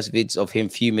DG's first vids of him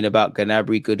fuming about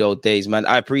Gnabry? Good old days, man.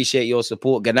 I appreciate your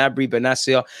support. Gnabry,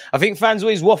 Benassia. I think fans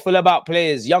always waffle about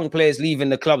players, young players leaving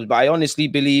the clubs, but I honestly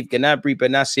believe Gnabry,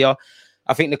 Benassia.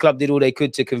 I think the club did all they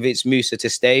could to convince Musa to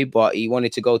stay, but he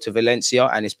wanted to go to Valencia,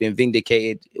 and it's been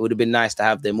vindicated. It would have been nice to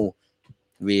have them all,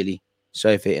 really.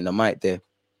 Sorry for hitting the mic there.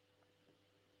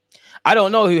 I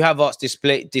don't know who Havertz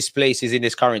displaces in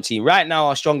this current team. Right now,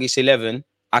 our strongest 11...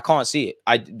 I can't see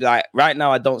it. Right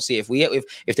now, I don't see it.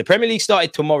 If the Premier League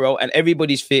started tomorrow and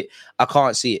everybody's fit, I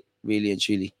can't see it, really and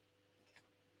truly.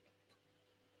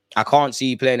 I can't see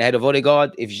you playing ahead of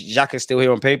Odegaard. If Xhaka's still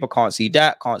here on paper, can't see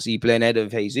that. Can't see you playing ahead of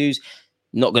Jesus.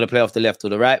 Not going to play off the left or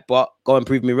the right, but go and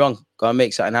prove me wrong. Go and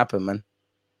make something happen, man.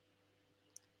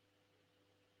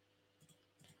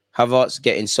 Havertz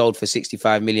getting sold for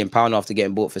 £65 million after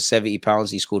getting bought for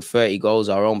 £70. He scored 30 goals.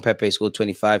 Our own Pepe scored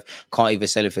 25. Can't even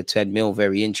sell it for 10 mil.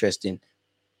 Very interesting.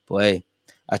 Boy,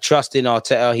 I trust in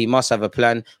Arteta. He must have a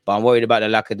plan, but I'm worried about the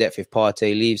lack of depth if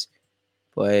Partey leaves.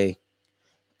 Boy,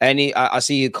 I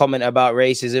see you comment about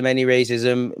racism. Any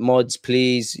racism, mods,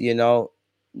 please. You know,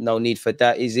 no need for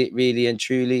that. Is it really and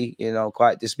truly, you know,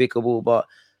 quite despicable? But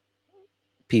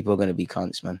people are going to be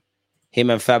cunts, man. Him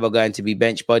and Fab are going to be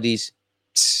bench buddies.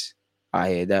 Psst, I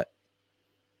hear that.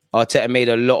 Arteta made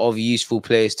a lot of useful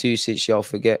players too, since y'all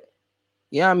forget.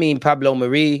 Yeah, I mean, Pablo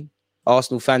Mari,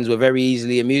 Arsenal fans were very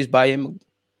easily amused by him.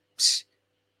 Psst.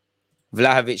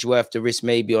 Vlahovic worth the risk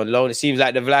maybe on loan. It seems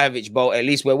like the Vlahovic boat, at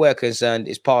least where we're concerned,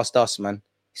 is past us, man.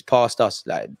 It's past us.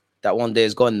 Like, that one day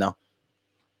is gone now.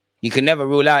 You can never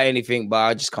rule out anything, but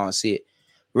I just can't see it.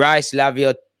 Rice,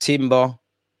 Lavia, Timber,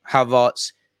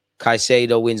 Havertz,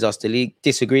 Caicedo wins us the league.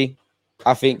 Disagree.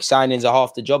 I think signings are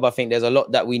half the job. I think there's a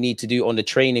lot that we need to do on the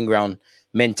training ground.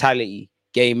 Mentality,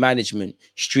 game management,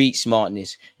 street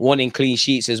smartness, wanting clean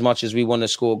sheets as much as we want to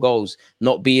score goals,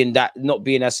 not being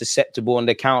as susceptible on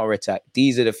the counter attack.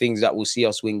 These are the things that will see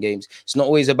us win games. It's not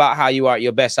always about how you are at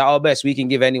your best. At our best, we can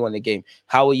give anyone a game.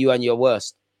 How are you at your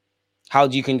worst? How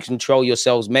do you can control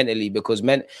yourselves mentally? Because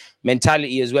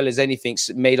mentality, as well as anything,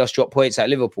 made us drop points at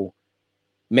Liverpool,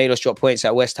 made us drop points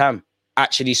at West Ham.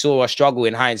 Actually saw us struggle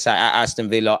in hindsight at Aston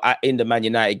Villa, in the Man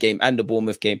United game and the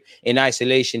Bournemouth game. In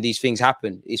isolation, these things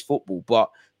happen. It's football, but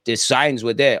the signs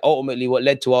were there. Ultimately, what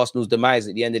led to Arsenal's demise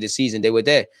at the end of the season, they were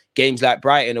there. Games like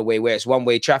Brighton away, where it's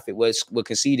one-way traffic, where we're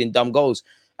conceding dumb goals.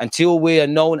 Until we are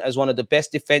known as one of the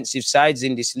best defensive sides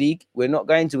in this league, we're not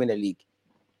going to win a league.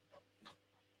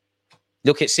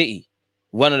 Look at City.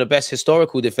 One of the best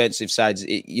historical defensive sides.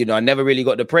 I never really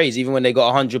got the praise, even when they got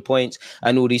 100 points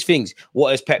and all these things.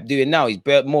 What is Pep doing now? He's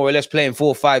more or less playing 4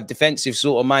 or 5 defensive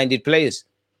sort of minded players.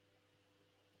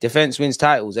 Defense wins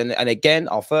titles. And again,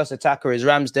 our first attacker is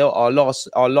Ramsdale. Our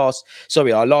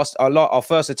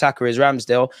first attacker is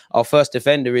Ramsdale. Our first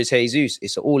defender is Jesus.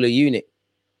 It's all a unit.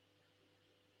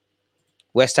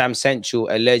 West Ham Central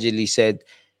allegedly said,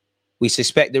 we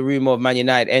suspect the rumor of Man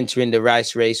United entering the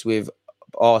Rice race with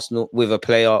Arsenal with a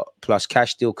player plus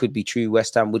cash deal could be true.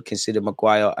 West Ham would consider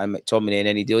Maguire and McTominay in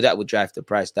any deal. That would drive the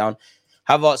price down.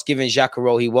 Havertz giving Xhaka a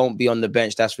role. He won't be on the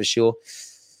bench, that's for sure.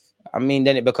 I mean,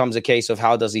 then it becomes a case of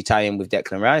how does he tie in with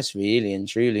Declan Rice, really and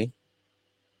truly.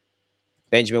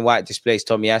 Benjamin White displaced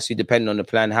Tomiyasu. Depending on the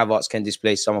plan, Havertz can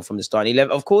displace someone from the starting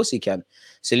 11. Of course he can.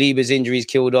 Saliba's injuries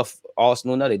killed off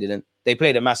Arsenal. No, they didn't. They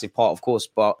played a massive part, of course,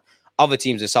 but other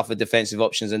teams have suffered defensive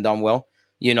options and done well.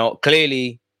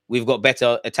 Clearly, we've got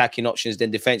better attacking options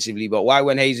than defensively. But why,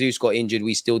 when Jesus got injured,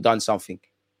 we still done something?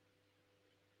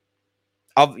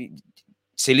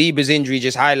 Saliba's injury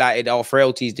just highlighted our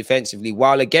frailties defensively.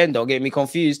 While, again, don't get me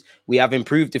confused, we have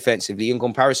improved defensively in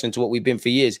comparison to what we've been for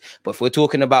years. But if we're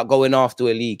talking about going after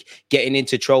a league, getting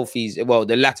into trophies, well,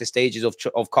 the latter stages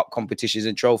of cup competitions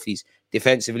and trophies,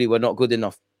 defensively, we're not good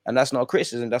enough. And that's not a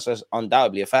criticism. That's just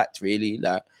undoubtedly a fact, really.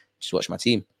 Like, just watch my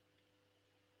team.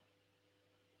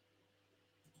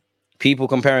 People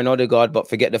comparing Odegaard, but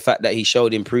forget the fact that he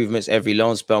showed improvements every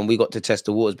loan spell, and we got to test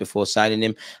the waters before signing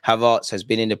him. Havertz has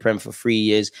been in the Prem for 3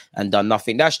 years and done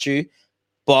nothing. That's true.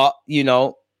 But,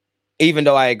 even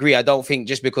though I agree, I don't think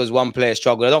just because one player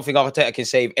struggled, I don't think Arteta can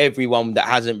save everyone that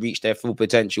hasn't reached their full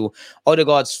potential.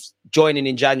 Odegaard's joining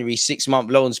in January, 6-month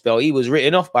loan spell. He was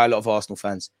written off by a lot of Arsenal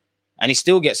fans, and he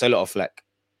still gets a lot of flack.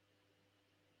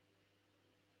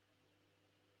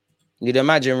 You'd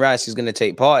imagine Rice is going to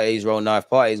take Partey's role now if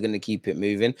Partey is going to keep it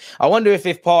moving. I wonder if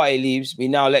Partey leaves, we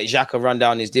now let Xhaka run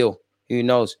down his deal. Who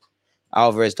knows?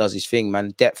 Alvarez does his thing,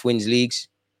 man. Depth wins leagues.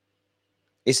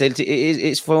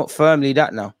 It's firmly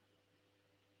that now.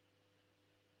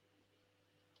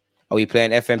 Are we playing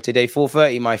FM today?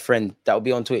 4:30, my friend. That'll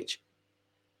be on Twitch.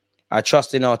 I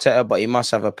trust in Arteta, but he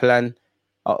must have a plan.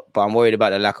 But I'm worried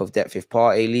about the lack of depth if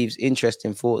Partey leaves.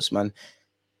 Interesting thoughts, man.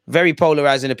 Very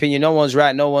polarizing opinion. No one's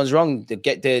right, no one's wrong.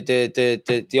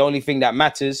 The only thing that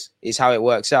matters is how it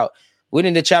works out.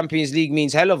 Winning the Champions League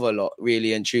means hell of a lot,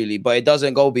 really and truly, but it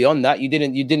doesn't go beyond that. You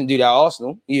didn't do that at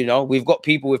Arsenal. We've got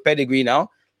people with pedigree now.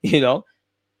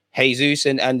 Jesus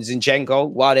and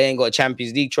Zinchenko, while they ain't got a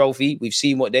Champions League trophy, we've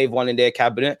seen what they've won in their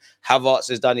cabinet. Havertz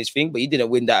has done his thing, but he didn't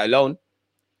win that alone.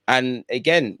 And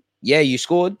again, yeah, you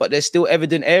scored, but there's still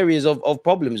evident areas of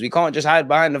problems. We can't just hide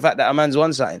behind the fact that a man's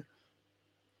won something.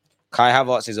 Kai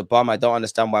Havertz is a bum. I don't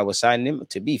understand why we're signing him.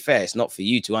 To be fair, it's not for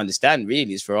you to understand,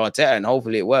 really. It's for Arteta, and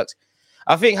hopefully it works.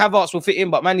 I think Havertz will fit in,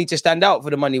 but man need to stand out for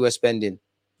the money we're spending.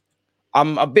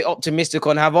 I'm a bit optimistic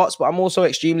on Havertz, but I'm also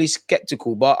extremely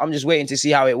skeptical. But I'm just waiting to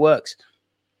see how it works.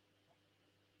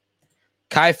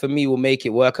 Kai, for me, will make it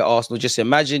work at Arsenal. Just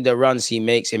imagine the runs he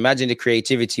makes. Imagine the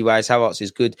creativity-wise. Havertz is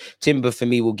good. Timber, for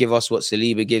me, will give us what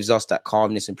Saliba gives us, that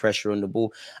calmness and pressure on the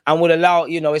ball. And will allow,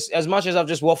 it's as much as I've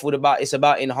just waffled about, it's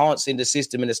about enhancing the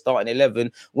system in the starting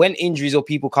 11. When injuries or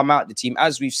people come out the team,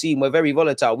 as we've seen, we're very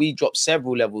volatile. We drop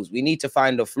several levels. We need to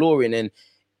find the floor in. And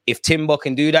if Timber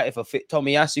can do that, if a fit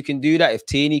Tomiyasu can do that, if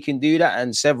Tierney can do that,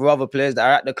 and several other players that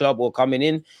are at the club or coming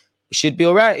in, it should be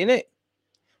all right, innit?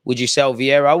 Would you sell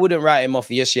Vieira? I wouldn't write him off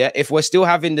just yet. If we're still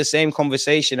having the same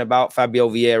conversation about Fabio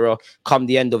Vieira come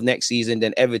the end of next season,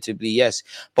 then inevitably, yes.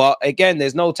 But again,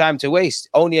 there's no time to waste.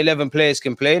 Only 11 players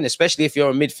can play, and especially if you're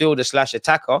a midfielder /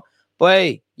 attacker. But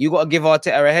hey, you got to give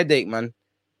Arteta a headache, man.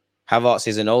 Havertz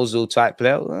is an Ozil type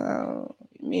player. Well,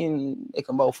 I mean, they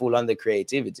can both fall under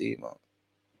creativity, man.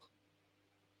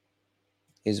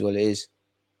 Is what it is.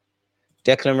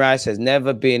 Declan Rice has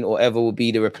never been or ever will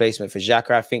be the replacement for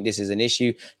Xhaka. I think this is an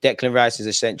issue. Declan Rice is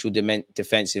a central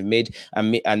defensive mid,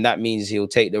 and that means he'll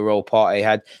take the role Partey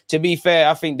had. To be fair,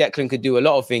 I think Declan could do a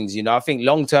lot of things. I think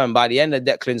long-term, by the end of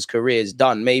Declan's career is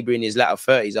done, maybe in his latter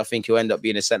 30s, I think he'll end up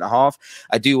being a centre-half.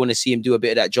 I do want to see him do a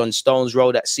bit of that John Stones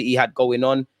role that City had going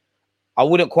on. I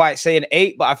wouldn't quite say an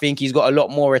 8, but I think he's got a lot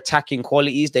more attacking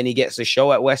qualities than he gets to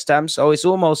show at West Ham. So it's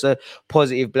almost a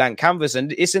positive blank canvas.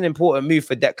 And it's an important move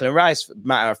for Declan Rice,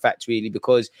 matter of fact, really,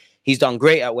 because he's done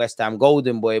great at West Ham,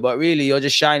 golden boy. But really, you're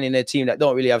just shining a team that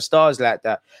don't really have stars like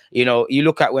that. You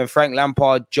look at when Frank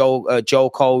Lampard, Joe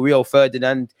Cole, Rio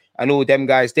Ferdinand, and all them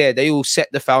guys there, they all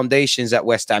set the foundations at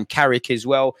West Ham. Carrick as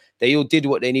well. They all did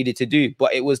what they needed to do.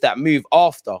 But it was that move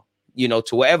after,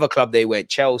 to whatever club they went,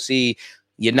 Chelsea,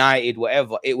 United,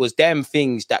 whatever. It was them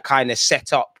things that kind of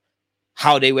set up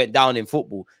how they went down in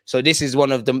football. So this is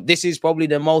one of them. This is probably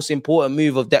the most important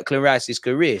move of Declan Rice's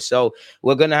career. So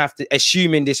we're going to have to,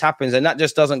 assuming this happens, and that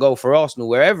just doesn't go for Arsenal,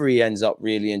 wherever he ends up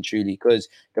really and truly, because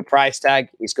the price tag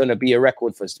is going to be a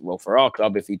record for our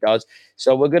club if he does.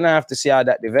 So we're going to have to see how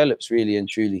that develops really and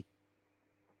truly,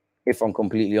 if I'm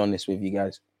completely honest with you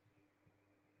guys.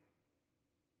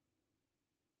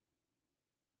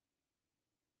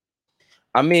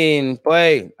 I mean,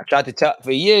 boy, I tried to tell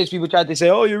for years. People tried to say,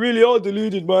 "Oh, you really are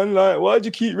deluded, man. Like, why'd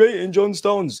you keep rating John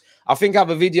Stones?" I think I have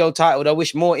a video titled, "I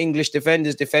wish more English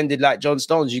defenders defended like John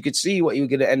Stones." You could see what you were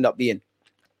going to end up being.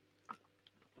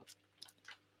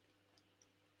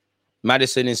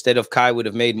 Maddison instead of Kai would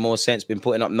have made more sense, been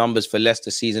putting up numbers for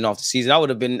Leicester season after season. I would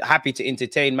have been happy to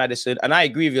entertain Maddison. And I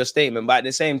agree with your statement. But at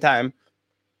the same time,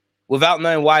 without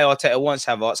knowing why Arteta wants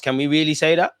Havertz, can we really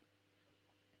say that?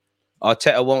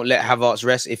 Arteta won't let Havertz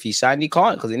rest if he signed. He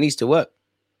can't because it needs to work.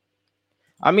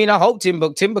 I mean, I hope Timber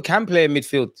can play in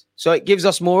midfield. So it gives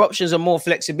us more options and more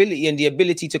flexibility and the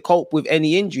ability to cope with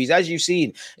any injuries. As you've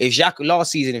seen, if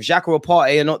last season, if Xhaka or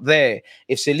Partey are not there,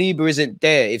 if Saliba isn't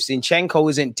there, if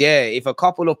Zinchenko isn't there, if a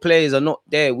couple of players are not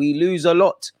there, we lose a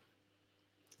lot.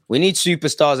 We need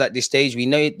superstars at this stage. We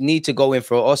need to go in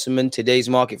for Osimhen. Today's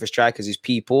market for strikers is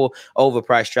poor,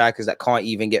 overpriced strikers that can't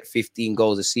even get 15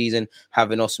 goals a season.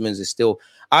 Having Osimhen's is still...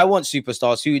 I want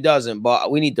superstars. Who doesn't?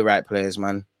 But we need the right players,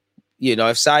 man.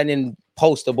 If signing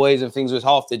poster boys and things was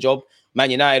half the job,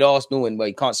 Man United, Arsenal, and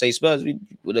you can't say Spurs, we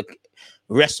would have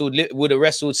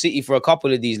wrestled City for a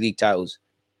couple of these league titles.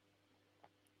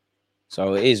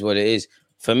 So it is what it is.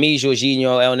 For me,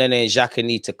 Jorginho, El Nene, and Xhaka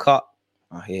need to cut.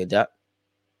 I hear that.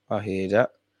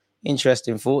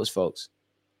 Interesting thoughts, folks.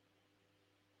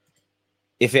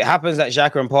 If it happens that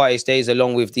Xhaka and Partey stays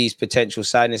along with these potential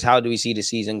signings, how do we see the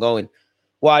season going?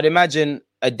 Well, I'd imagine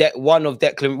one of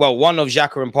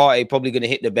Xhaka and Partey probably going to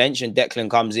hit the bench and Declan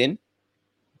comes in.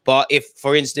 But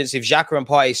for instance, if Xhaka and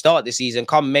Partey start the season,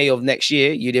 come May of next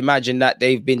year, you'd imagine that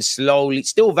they've been slowly,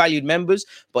 still valued members,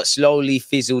 but slowly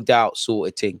fizzled out sort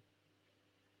of thing.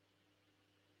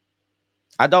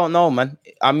 I don't know, man.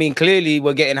 I mean, clearly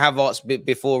we're getting Havertz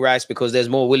before Rice because there's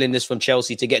more willingness from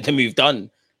Chelsea to get the move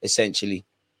done, essentially.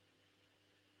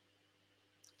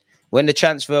 When the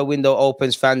transfer window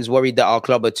opens, fans worried that our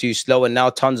club are too slow, and now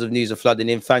tons of news are flooding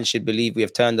in. Fans should believe we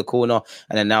have turned the corner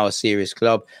and are now a serious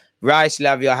club. Rice,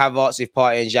 Lavia, Havertz, if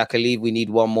Partey and Xhaka leave, we need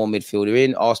one more midfielder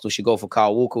in. Arsenal should go for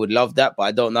Kyle Walker. Would love that, but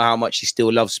I don't know how much he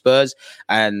still loves Spurs.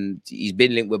 And he's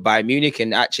been linked with Bayern Munich,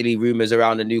 and actually rumours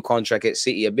around a new contract at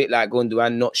City. A bit like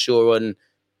Gundogan, not sure on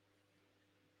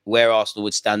where Arsenal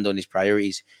would stand on his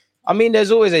priorities. I mean,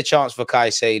 there's always a chance for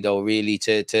Caicedo really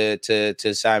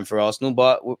to sign for Arsenal,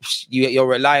 but you're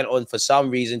reliant on, for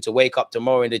some reason, to wake up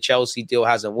tomorrow and the Chelsea deal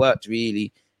hasn't worked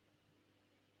really.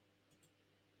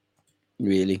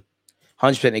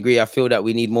 100% agree. I feel that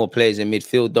we need more players in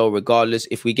midfield, though, regardless.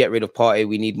 If we get rid of Partey,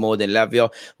 we need more than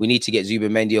Lavia. We need to get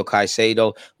Zubimendi or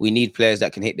Caicedo. We need players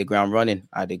that can hit the ground running.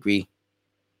 I'd agree.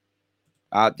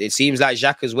 It seems like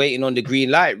Xhaka's waiting on the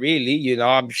green light, really. You know,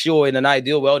 I'm sure in an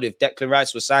ideal world, if Declan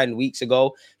Rice was signed weeks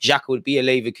ago, Xhaka would be a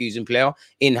Leverkusen player.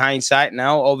 In hindsight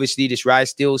now, obviously, this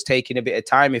Rice deal's taking a bit of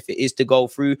time. If it is to go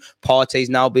through, Partey's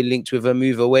now been linked with a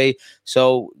move away.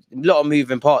 So, a lot of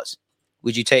moving parts.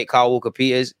 Would you take Kyle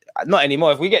Walker-Peters? Not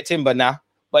anymore. If we get Timber now.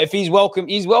 But if he's welcome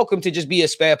to just be a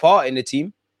spare part in the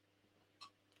team.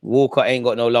 Walker ain't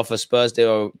got no love for Spurs.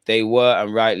 They were,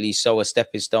 and rightly so, a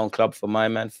stepping stone club for my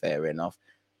man. Fair enough.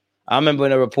 I remember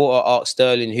when a reporter asked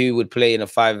Sterling who would play in a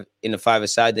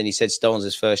five-a-side, and he said Stones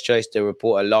as first choice. The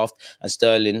reporter laughed, and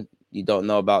Sterling, you don't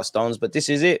know about Stones, but this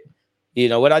is it. You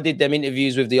know, when I did them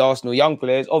interviews with the Arsenal young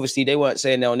players, obviously they weren't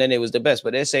saying Nene was the best,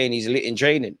 but they're saying he's lit in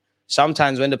training.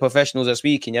 Sometimes when the professionals are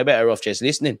speaking, you're better off just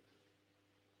listening.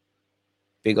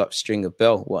 Big up Stringer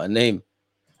Bell. What a name.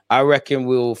 I reckon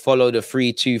we'll follow the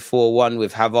 3-2-4-1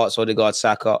 with Havertz, Odegaard,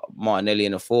 Saka, Martinelli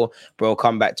in a 4. Bro,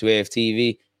 come back to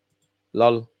AFTV.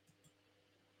 Lol.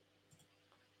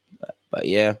 But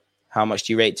yeah, how much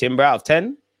do you rate Timber out of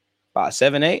 10? About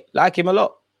 7, 8. Like him a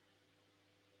lot.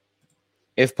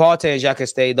 If Partey and Xhaka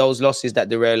stay, those losses that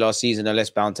derailed last season are less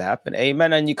bound to happen.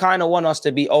 Amen. And you kind of want us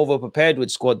to be over-prepared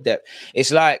with squad depth.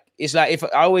 It's like if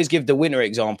I always give the winter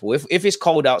example. If it's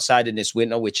cold outside in this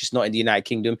winter, which is not in the United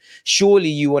Kingdom, surely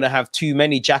you want to have too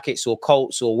many jackets or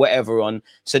coats or whatever on,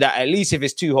 so that at least if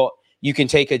it's too hot, you can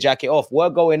take a jacket off. We're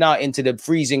going out into the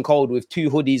freezing cold with 2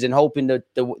 hoodies and hoping that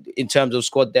in terms of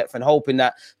squad depth and hoping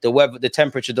that the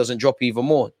temperature doesn't drop even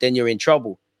more. Then you're in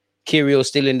trouble. Kyrill's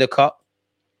still in the cup.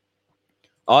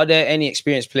 Are there any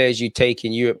experienced players you take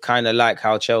in Europe, kind of like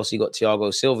how Chelsea got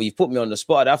Thiago Silva? You've put me on the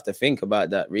spot. I'd have to think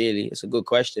about that, really. It's a good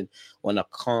question, one I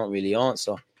can't really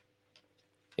answer.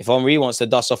 If Henry wants to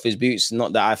dust off his boots,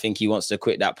 not that I think he wants to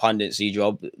quit that punditry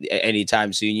job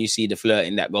anytime soon. You see the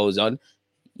flirting that goes on.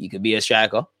 You could be a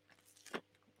striker.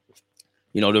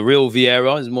 You know, the real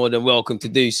Vieira is more than welcome to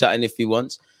do something if he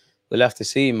wants. We'll have to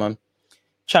see, man.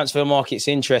 Transfer market's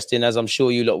interesting, as I'm sure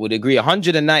you lot would agree.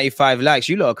 195 likes.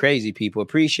 You lot are crazy, people.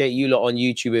 Appreciate you lot on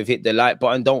YouTube have hit the like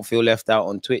button. Don't feel left out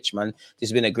on Twitch, man. This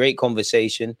has been a great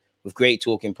conversation with great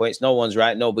talking points. No one's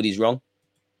right. Nobody's wrong.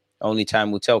 Only time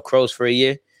will tell. Kroos for a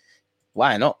year.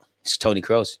 Why not? It's Tony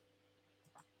Kroos.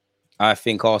 I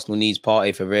think Arsenal needs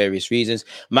Partey for various reasons.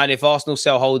 Man, if Arsenal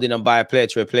sell Holding and buy a player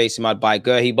to replace him, I'd buy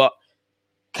Gurhey. But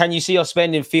can you see us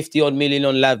spending 50-odd million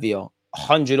on Lavia,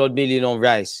 100-odd million on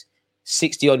Rice,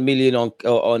 60-odd million on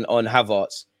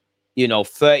Havertz, you know,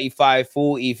 35,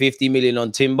 40, 50 million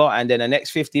on Timber, and then the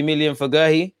next 50 million for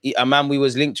Gurhey, a man we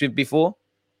was linked with before?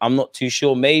 I'm not too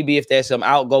sure. Maybe if there's some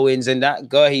outgoings in that,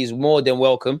 Gurhey is more than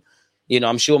welcome. You know,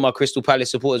 I'm sure my Crystal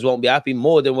Palace supporters won't be happy.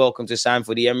 More than welcome to sign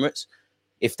for the Emirates,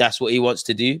 if that's what he wants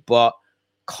to do, but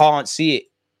can't see it,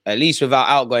 at least without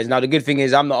outgoings. Now, the good thing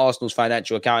is I'm not Arsenal's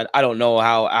financial accountant. I don't know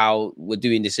how we're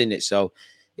doing this in it, so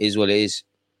it is what it is.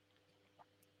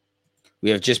 We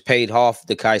have just paid half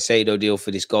the Caicedo deal for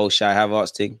this goal-shy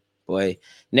Havertz thing. Boy,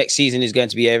 next season is going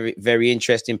to be very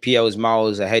interesting. PL is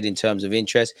miles ahead in terms of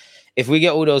interest. If we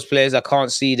get all those players, I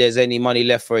can't see there's any money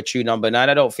left for a true number 9.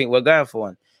 I don't think we're going for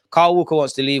one. Kyle Walker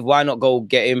wants to leave. Why not go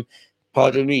get him?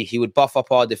 Pardon me. He would buff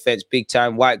up our defense big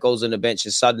time. White goes on the bench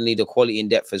and suddenly the quality in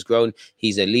depth has grown.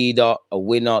 He's a leader, a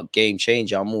winner, game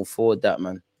changer. I'm all for that,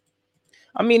 man.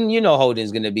 I mean, you know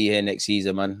Holding's going to be here next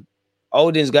season, man.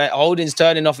 Holding's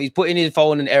turning off. He's putting his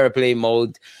phone in airplane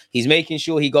mode. He's making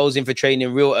sure he goes in for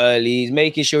training real early. He's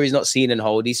making sure he's not seen and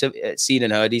heard.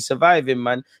 He's surviving,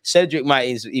 man. Cedric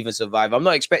might even survive. I'm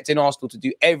not expecting Arsenal to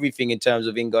do everything in terms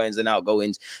of ingoings and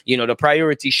outgoings. You know, the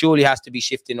priority surely has to be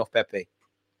shifting off Pepe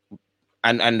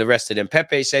and the rest of them.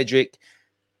 Pepe, Cedric,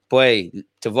 boy,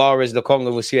 Tavares,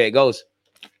 Lokonga, we'll see how it goes.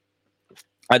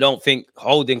 I don't think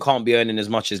Holding can't be earning as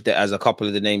much as a couple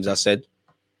of the names I said.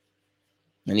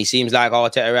 And he seems like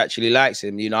Arteta actually likes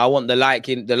him. You know, I want the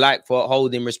like for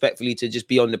Holding respectfully to just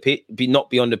be on the pitch,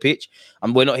 not be on the pitch.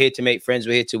 And we're not here to make friends.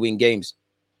 We're here to win games.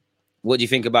 What do you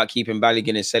think about keeping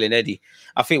Balogun and selling Eddie?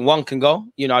 I think one can go.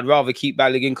 You know, I'd rather keep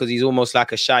Balogun because he's almost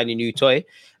like a shiny new toy.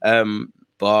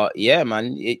 But yeah,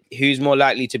 man, who's more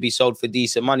likely to be sold for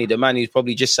decent money? The man who's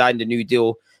probably just signed a new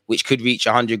deal, which could reach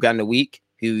 100 grand a week,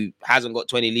 who hasn't got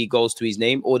 20 league goals to his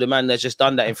name, or the man that's just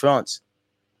done that in France?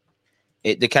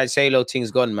 The Cancelo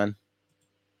thing's gone, man.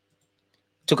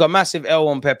 Took a massive L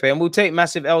on Pepe, and we'll take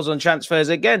massive L's on transfers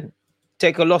again.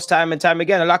 Take a loss time and time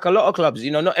again. And like a lot of clubs,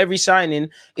 you know, not every signing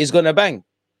is going to bang.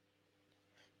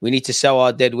 We need to sell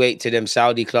our dead weight to them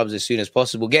Saudi clubs as soon as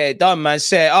possible. Get it done, man.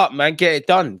 Set it up, man. Get it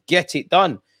done. Get it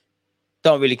done.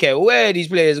 Don't really care where these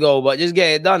players go, but just get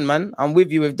it done, man. I'm with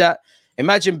you with that.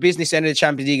 Imagine business end of the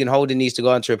Champions League and Holding needs to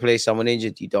go on to replace someone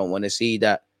injured. You don't want to see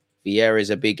that. Vieira is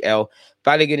a big L.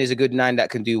 Balogun is a good 9 that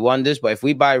can do wonders. But if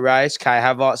we buy Rice, Kai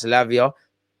Havertz, Lavia,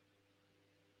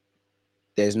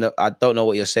 I don't know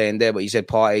what you're saying there, but you said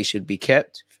Partey should be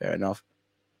kept. Fair enough.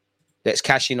 Let's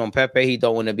cash in on Pepe. He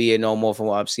don't want to be here no more from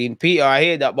what I've seen. Peter, I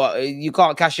hear that, but you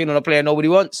can't cash in on a player nobody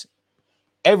wants.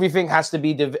 Everything has to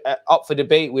be up for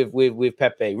debate with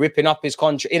Pepe. Ripping up his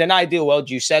contract. In an ideal world,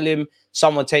 you sell him,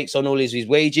 someone takes on all his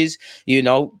wages. You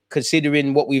know,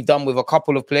 considering what we've done with a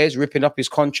couple of players, ripping up his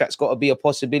contract's got to be a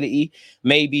possibility.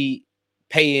 Maybe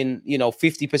paying,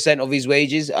 50% of his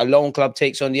wages. A loan club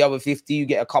takes on the other 50. You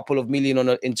get a couple of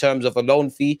million in terms of a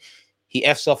loan fee. He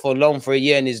F's off on loan for a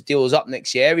year and his deal's up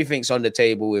next year. Everything's on the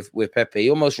table with Pepe. He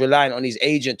almost relying on his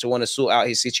agent to want to sort out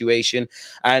his situation.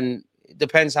 And it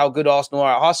depends how good Arsenal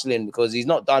are at hustling, because he's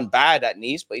not done bad at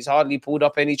Nice, but he's hardly pulled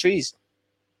up any trees.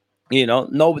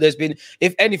 There's been,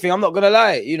 if anything, I'm not going to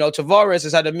lie, Tavares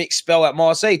has had a mixed spell at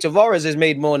Marseille. Tavares has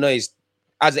made more noise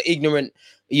as an ignorant,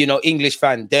 English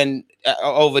fan than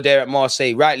over there at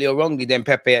Marseille, rightly or wrongly, than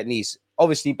Pepe at Nice.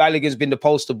 Obviously, Balogun's been the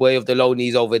poster boy of the low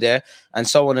knees over there, and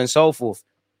so on and so forth.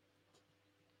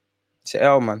 It's a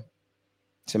hell, man.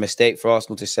 It's a mistake for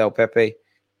Arsenal to sell Pepe.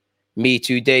 Me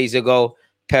 2 days ago,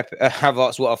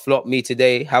 Havertz would have flopped. Me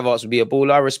today, Havertz would be a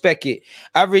baller. I respect it.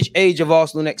 Average age of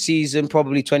Arsenal next season,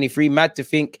 probably 23. Mad to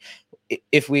think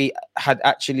if we had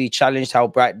actually challenged how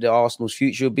bright the Arsenal's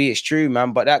future would be. It's true,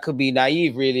 man, but that could be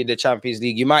naive, really, the Champions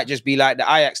League. You might just be like the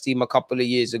Ajax team a couple of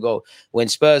years ago when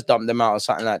Spurs dumped them out or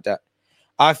something like that.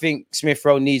 I think Smith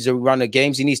Rowe needs a run of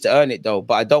games. He needs to earn it, though.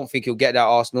 But I don't think he'll get that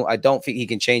Arsenal. I don't think he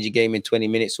can change a game in 20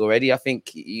 minutes already. I think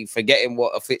you're forgetting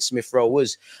what a fit Smith Rowe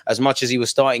was. As much as he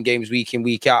was starting games week in,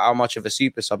 week out, how much of a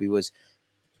super sub he was.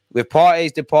 With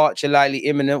Partey's departure likely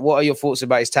imminent, what are your thoughts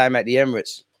about his time at the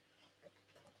Emirates?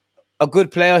 A good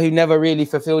player who never really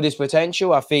fulfilled his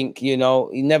potential. I think, he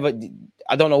never...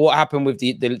 I don't know what happened with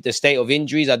the state of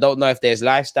injuries. I don't know if there's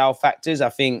lifestyle factors. I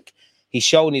think... he's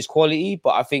shown his quality, but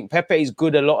I think Pepe is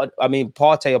good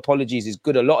Partey, apologies, is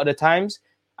good a lot of the times.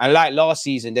 And like last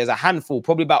season, there's a handful,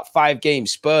 probably about 5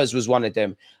 games. Spurs was one of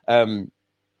them,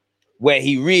 where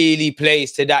he really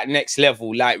plays to that next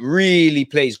level, like really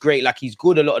plays great. Like he's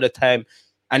good a lot of the time,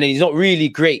 and then he's not really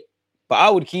great. But I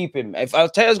would keep him. If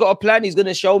Arteta's got a plan, he's going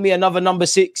to show me another number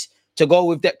 6 to go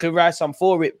with Declan Rice. I'm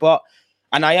for it,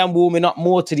 and I am warming up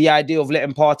more to the idea of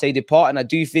letting Partey depart. And I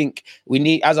do think we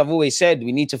need, as I've always said,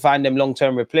 we need to find them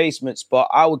long-term replacements. But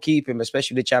I would keep him,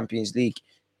 especially the Champions League.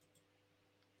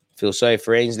 Feel sorry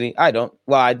for Ainsley. I don't.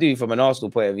 Well, I do from an Arsenal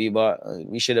point of view, but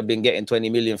we should have been getting 20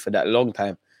 million for that long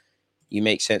time. You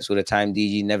make sense all the time,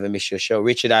 DG. Never miss your show.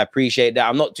 Richard, I appreciate that.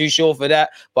 I'm not too sure for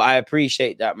that, but I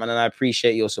appreciate that, man. And I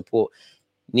appreciate your support.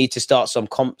 Need to start some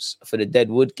comps for the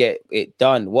Deadwood. Get it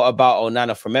done. What about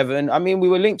Onana from Everton? I mean, we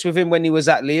were linked with him when he was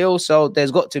at Lille, so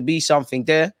there's got to be something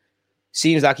there.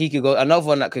 Seems like he could go. Another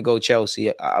one that could go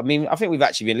Chelsea. I mean, I think we've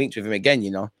actually been linked with him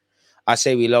again, I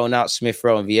say we loan out Smith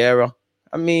Rowe and Vieira.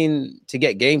 I mean, to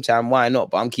get game time, why not?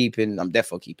 But I'm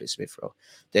definitely keeping Smith Rowe.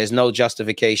 There's no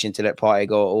justification to let Partey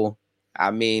go at all.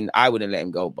 I mean, I wouldn't let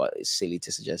him go, but it's silly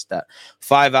to suggest that.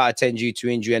 5 out of 10 due to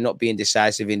injury and not being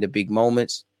decisive in the big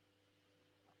moments.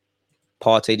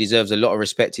 Partey deserves a lot of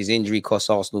respect. His injury cost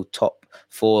Arsenal top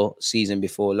 4 season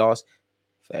before last.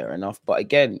 Fair enough. But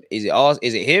again, is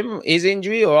it him, his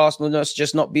injury, or Arsenal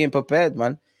just not being prepared,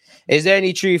 man? Is there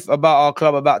any truth about our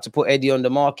club about to put Eddie on the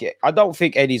market? I don't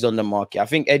think Eddie's on the market. I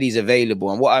think Eddie's available.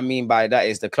 And what I mean by that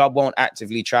is the club won't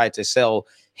actively try to sell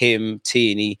him,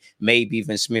 Tierney, maybe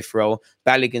even Smith Rowe.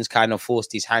 Balogun's kind of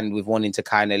forced his hand with wanting to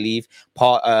kind of leave.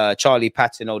 Charlie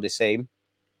Patino the same.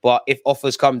 But if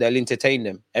offers come, they'll entertain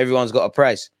them. Everyone's got a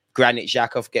price. Granit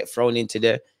Xhaka get thrown into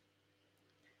there.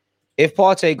 If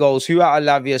Partey goes, who out of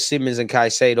Lavia, Simmons and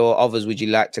Caicedo or others would you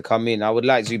like to come in? I would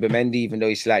like Zubimendi, even though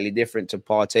he's slightly different to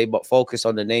Partey, but focus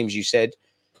on the names you said.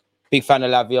 Big fan of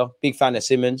Lavia, big fan of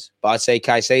Simmons, but I'd say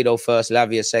Caicedo first,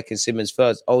 Lavia second, Simmons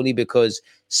first, only because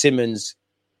Simmons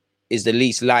is the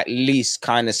least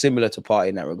kind of similar to Partey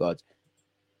in that regard.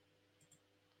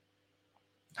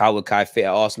 How would Kai fit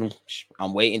at Arsenal?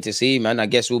 I'm waiting to see, man. I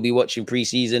guess we'll be watching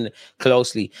pre-season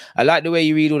closely. I like the way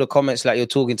you read all the comments like you're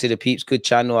talking to the peeps. Good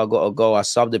channel. I got to go. I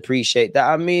subbed. Appreciate that.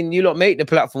 I mean, you lot make the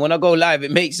platform. When I go live,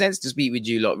 it makes sense to speak with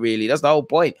you lot, really. That's the whole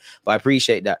point. But I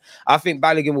appreciate that. I think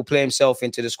Balogun will play himself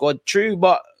into the squad. True,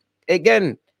 but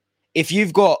again, if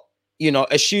you've got,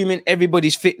 assuming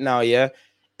everybody's fit now, yeah?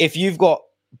 If you've got,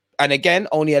 and again,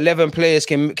 only 11 players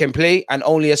can play and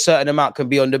only a certain amount can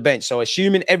be on the bench. So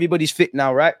assuming everybody's fit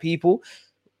now, right, people?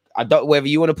 I don't whether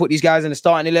you want to put these guys in the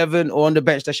starting 11 or on the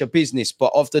bench, that's your business.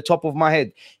 But off the top of my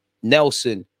head,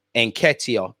 Nelson,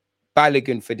 Nketiah,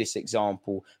 Balogun for this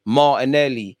example,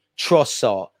 Martinelli,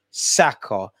 Trossard,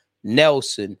 Saka,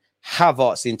 Nelson,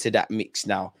 Havertz into that mix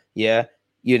now. Yeah.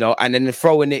 You know, and then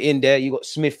throwing it in there, you got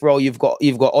Smith Rowe, you've got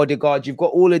Odegaard, you've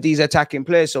got all of these attacking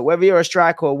players. So whether you're a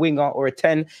striker, a winger, or a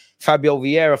 10, Fabio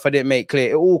Vieira, if I didn't make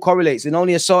clear, it all correlates. And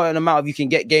only a certain amount of you can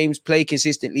get games, play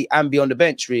consistently, and be on the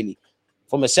bench, really.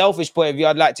 From a selfish point of view,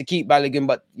 I'd like to keep Balogun,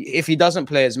 but if he doesn't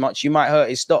play as much, you might hurt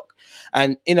his stock.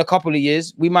 And in a couple of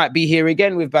years, we might be here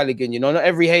again with Balogun. You know, not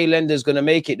every Haylender is going to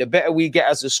make it. The better we get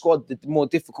as a squad, the more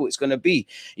difficult it's going to be.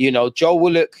 You know, Joe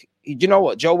Willock, you know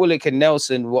what? Joe Willock and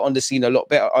Nelson were on the scene a lot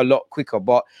better, a lot quicker.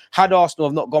 But had Arsenal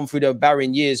have not gone through the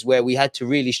barren years where we had to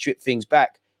really strip things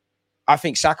back, I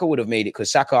think Saka would have made it,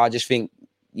 because Saka, I just think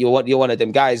you're one of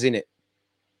them guys, innit?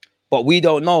 But we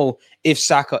don't know if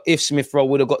Smith Rowe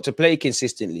would have got to play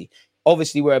consistently.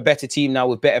 Obviously, we're a better team now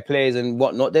with better players and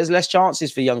whatnot. There's less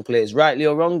chances for young players, rightly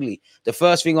or wrongly. The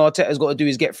first thing Arteta's got to do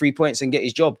is get 3 points and get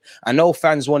his job. I know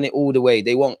fans want it all the way.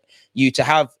 They want you to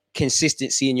have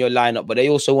consistency in your lineup, but they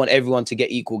also want everyone to get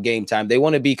equal game time. They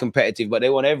want to be competitive, but they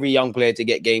want every young player to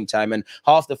get game time. And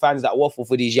half the fans that waffle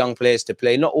for these young players to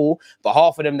play, not all, but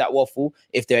half of them that waffle,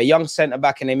 if they're a young centre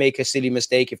back and they make a silly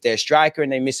mistake, if they're a striker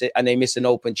and they miss it and they miss an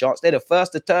open chance, they're the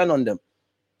first to turn on them.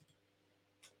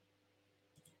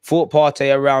 Thought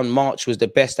Partey around March was the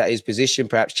best at his position,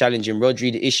 perhaps challenging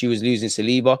Rodri. The issue was losing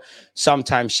Saliba.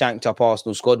 Sometimes shanked up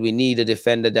Arsenal squad. We need a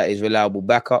defender that is reliable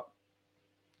backup.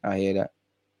 I hear that.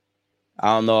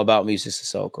 I don't know about Musa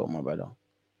Sissoko, my brother.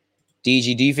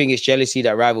 DG, do you think it's jealousy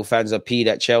that rival fans are peed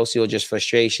at Chelsea, or just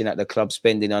frustration at the club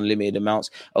spending unlimited amounts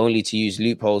only to use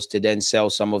loopholes to then sell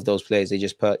some of those players they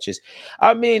just purchased?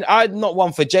 I mean, I'm not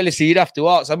one for jealousy. You'd have to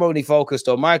ask. I'm only focused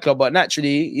on my club. But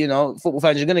naturally, you know, football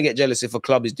fans are going to get jealous if a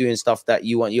club is doing stuff that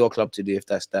you want your club to do, if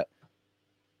that's that.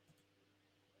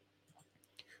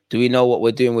 Do we know what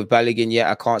we're doing with Balogun yet?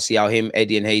 I can't see how him,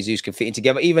 Eddie, and Jesus can fit in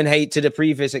together. Even to the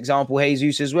previous example,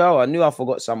 Jesus as well. I knew I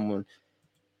forgot someone.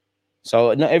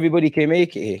 So not everybody can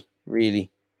make it here, really.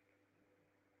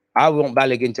 I want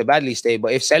Balogun to badly stay,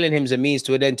 but if selling him's a means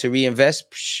to then to reinvest,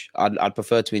 I'd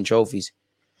prefer to win trophies.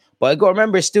 But I got to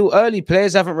remember, it's still early.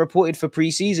 Players haven't reported for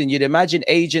pre-season. You'd imagine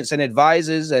agents and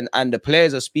advisors and the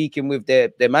players are speaking with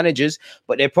their managers,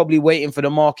 but they're probably waiting for the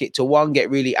market to,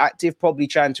 get really active, probably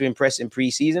trying to impress in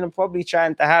pre-season and probably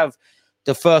trying to have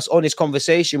the first honest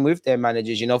conversation with their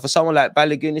managers. You know, for someone like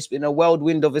Balogun, it's been a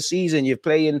whirlwind of a season. You're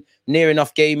playing near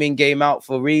enough game in, game out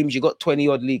for Reims. You got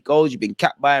 20-odd league goals. You've been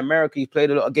capped by America. You've played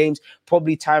a lot of games.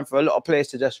 Probably time for a lot of players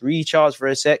to just recharge for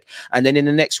a sec. And then in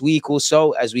the next week or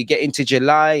so, as we get into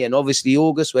July and obviously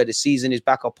August, where the season is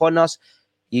back upon us,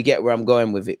 you get where I'm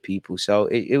going with it, people. So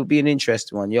it'll be an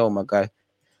interesting one. Yo, my guy.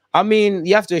 I mean,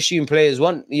 you have to assume players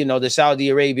want, you know, the Saudi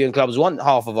Arabian clubs want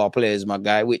half of our players, my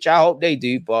guy, which I hope they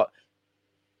do, but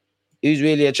who's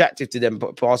really attractive to them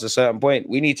past a certain point?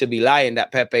 We need to be lying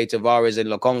that Pepe, Tavares,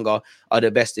 and Lokonga are the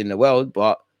best in the world.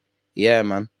 But yeah,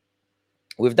 man.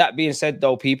 With that being said,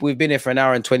 though, people, we've been here for an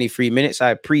hour and 23 minutes. I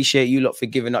appreciate you lot for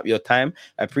giving up your time.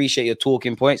 I appreciate your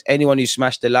talking points. Anyone who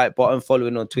smashed the like button,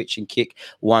 following on Twitch and Kick,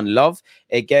 one love.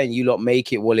 Again, you lot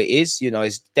make it what it is. You know,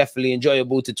 it's definitely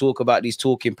enjoyable to talk about these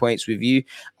talking points with you.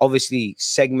 Obviously,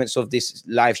 segments of this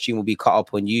live stream will be cut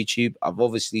up on YouTube. I've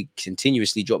obviously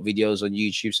continuously dropped videos on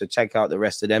YouTube, so check out the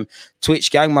rest of them. Twitch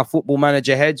gang, my Football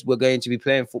Manager heads, we're going to be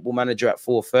playing Football Manager at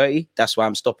 4:30. That's why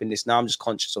I'm stopping this now. I'm just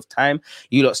conscious of time.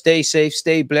 You lot stay safe,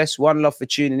 stay blessed. One love for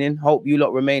tuning in. Hope you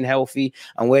lot remain healthy,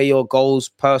 and where your goals,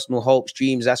 personal hopes,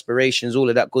 dreams, aspirations, all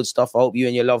of that good stuff, I hope you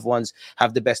and your loved ones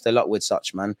have the best of luck with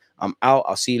such, man. I'm out.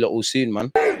 I'll see you lot all soon,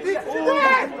 man.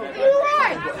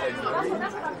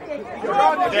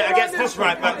 Against this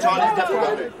right back, Charlie,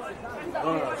 definitely.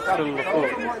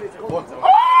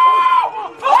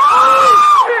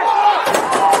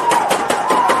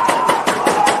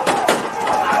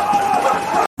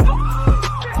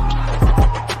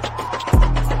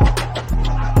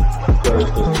 There's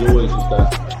always just that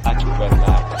active red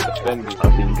flag. Defenders, I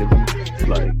think, it's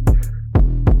like.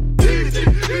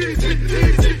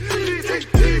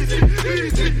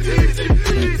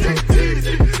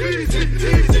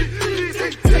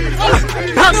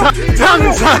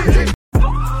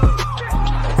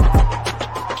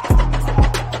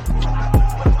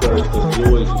 There's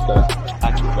always just that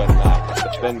active red flag.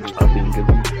 Defenders, I think,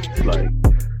 it's like.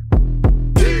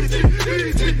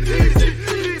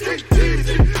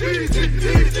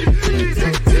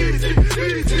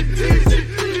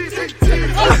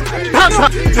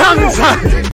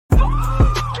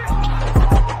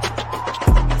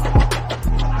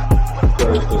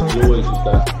 There's always just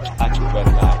that active red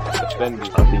flag. Defenders,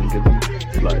 I think,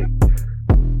 it's like.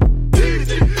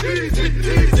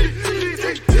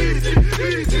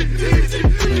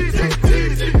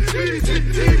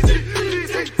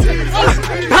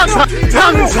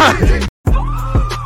 tongue tie.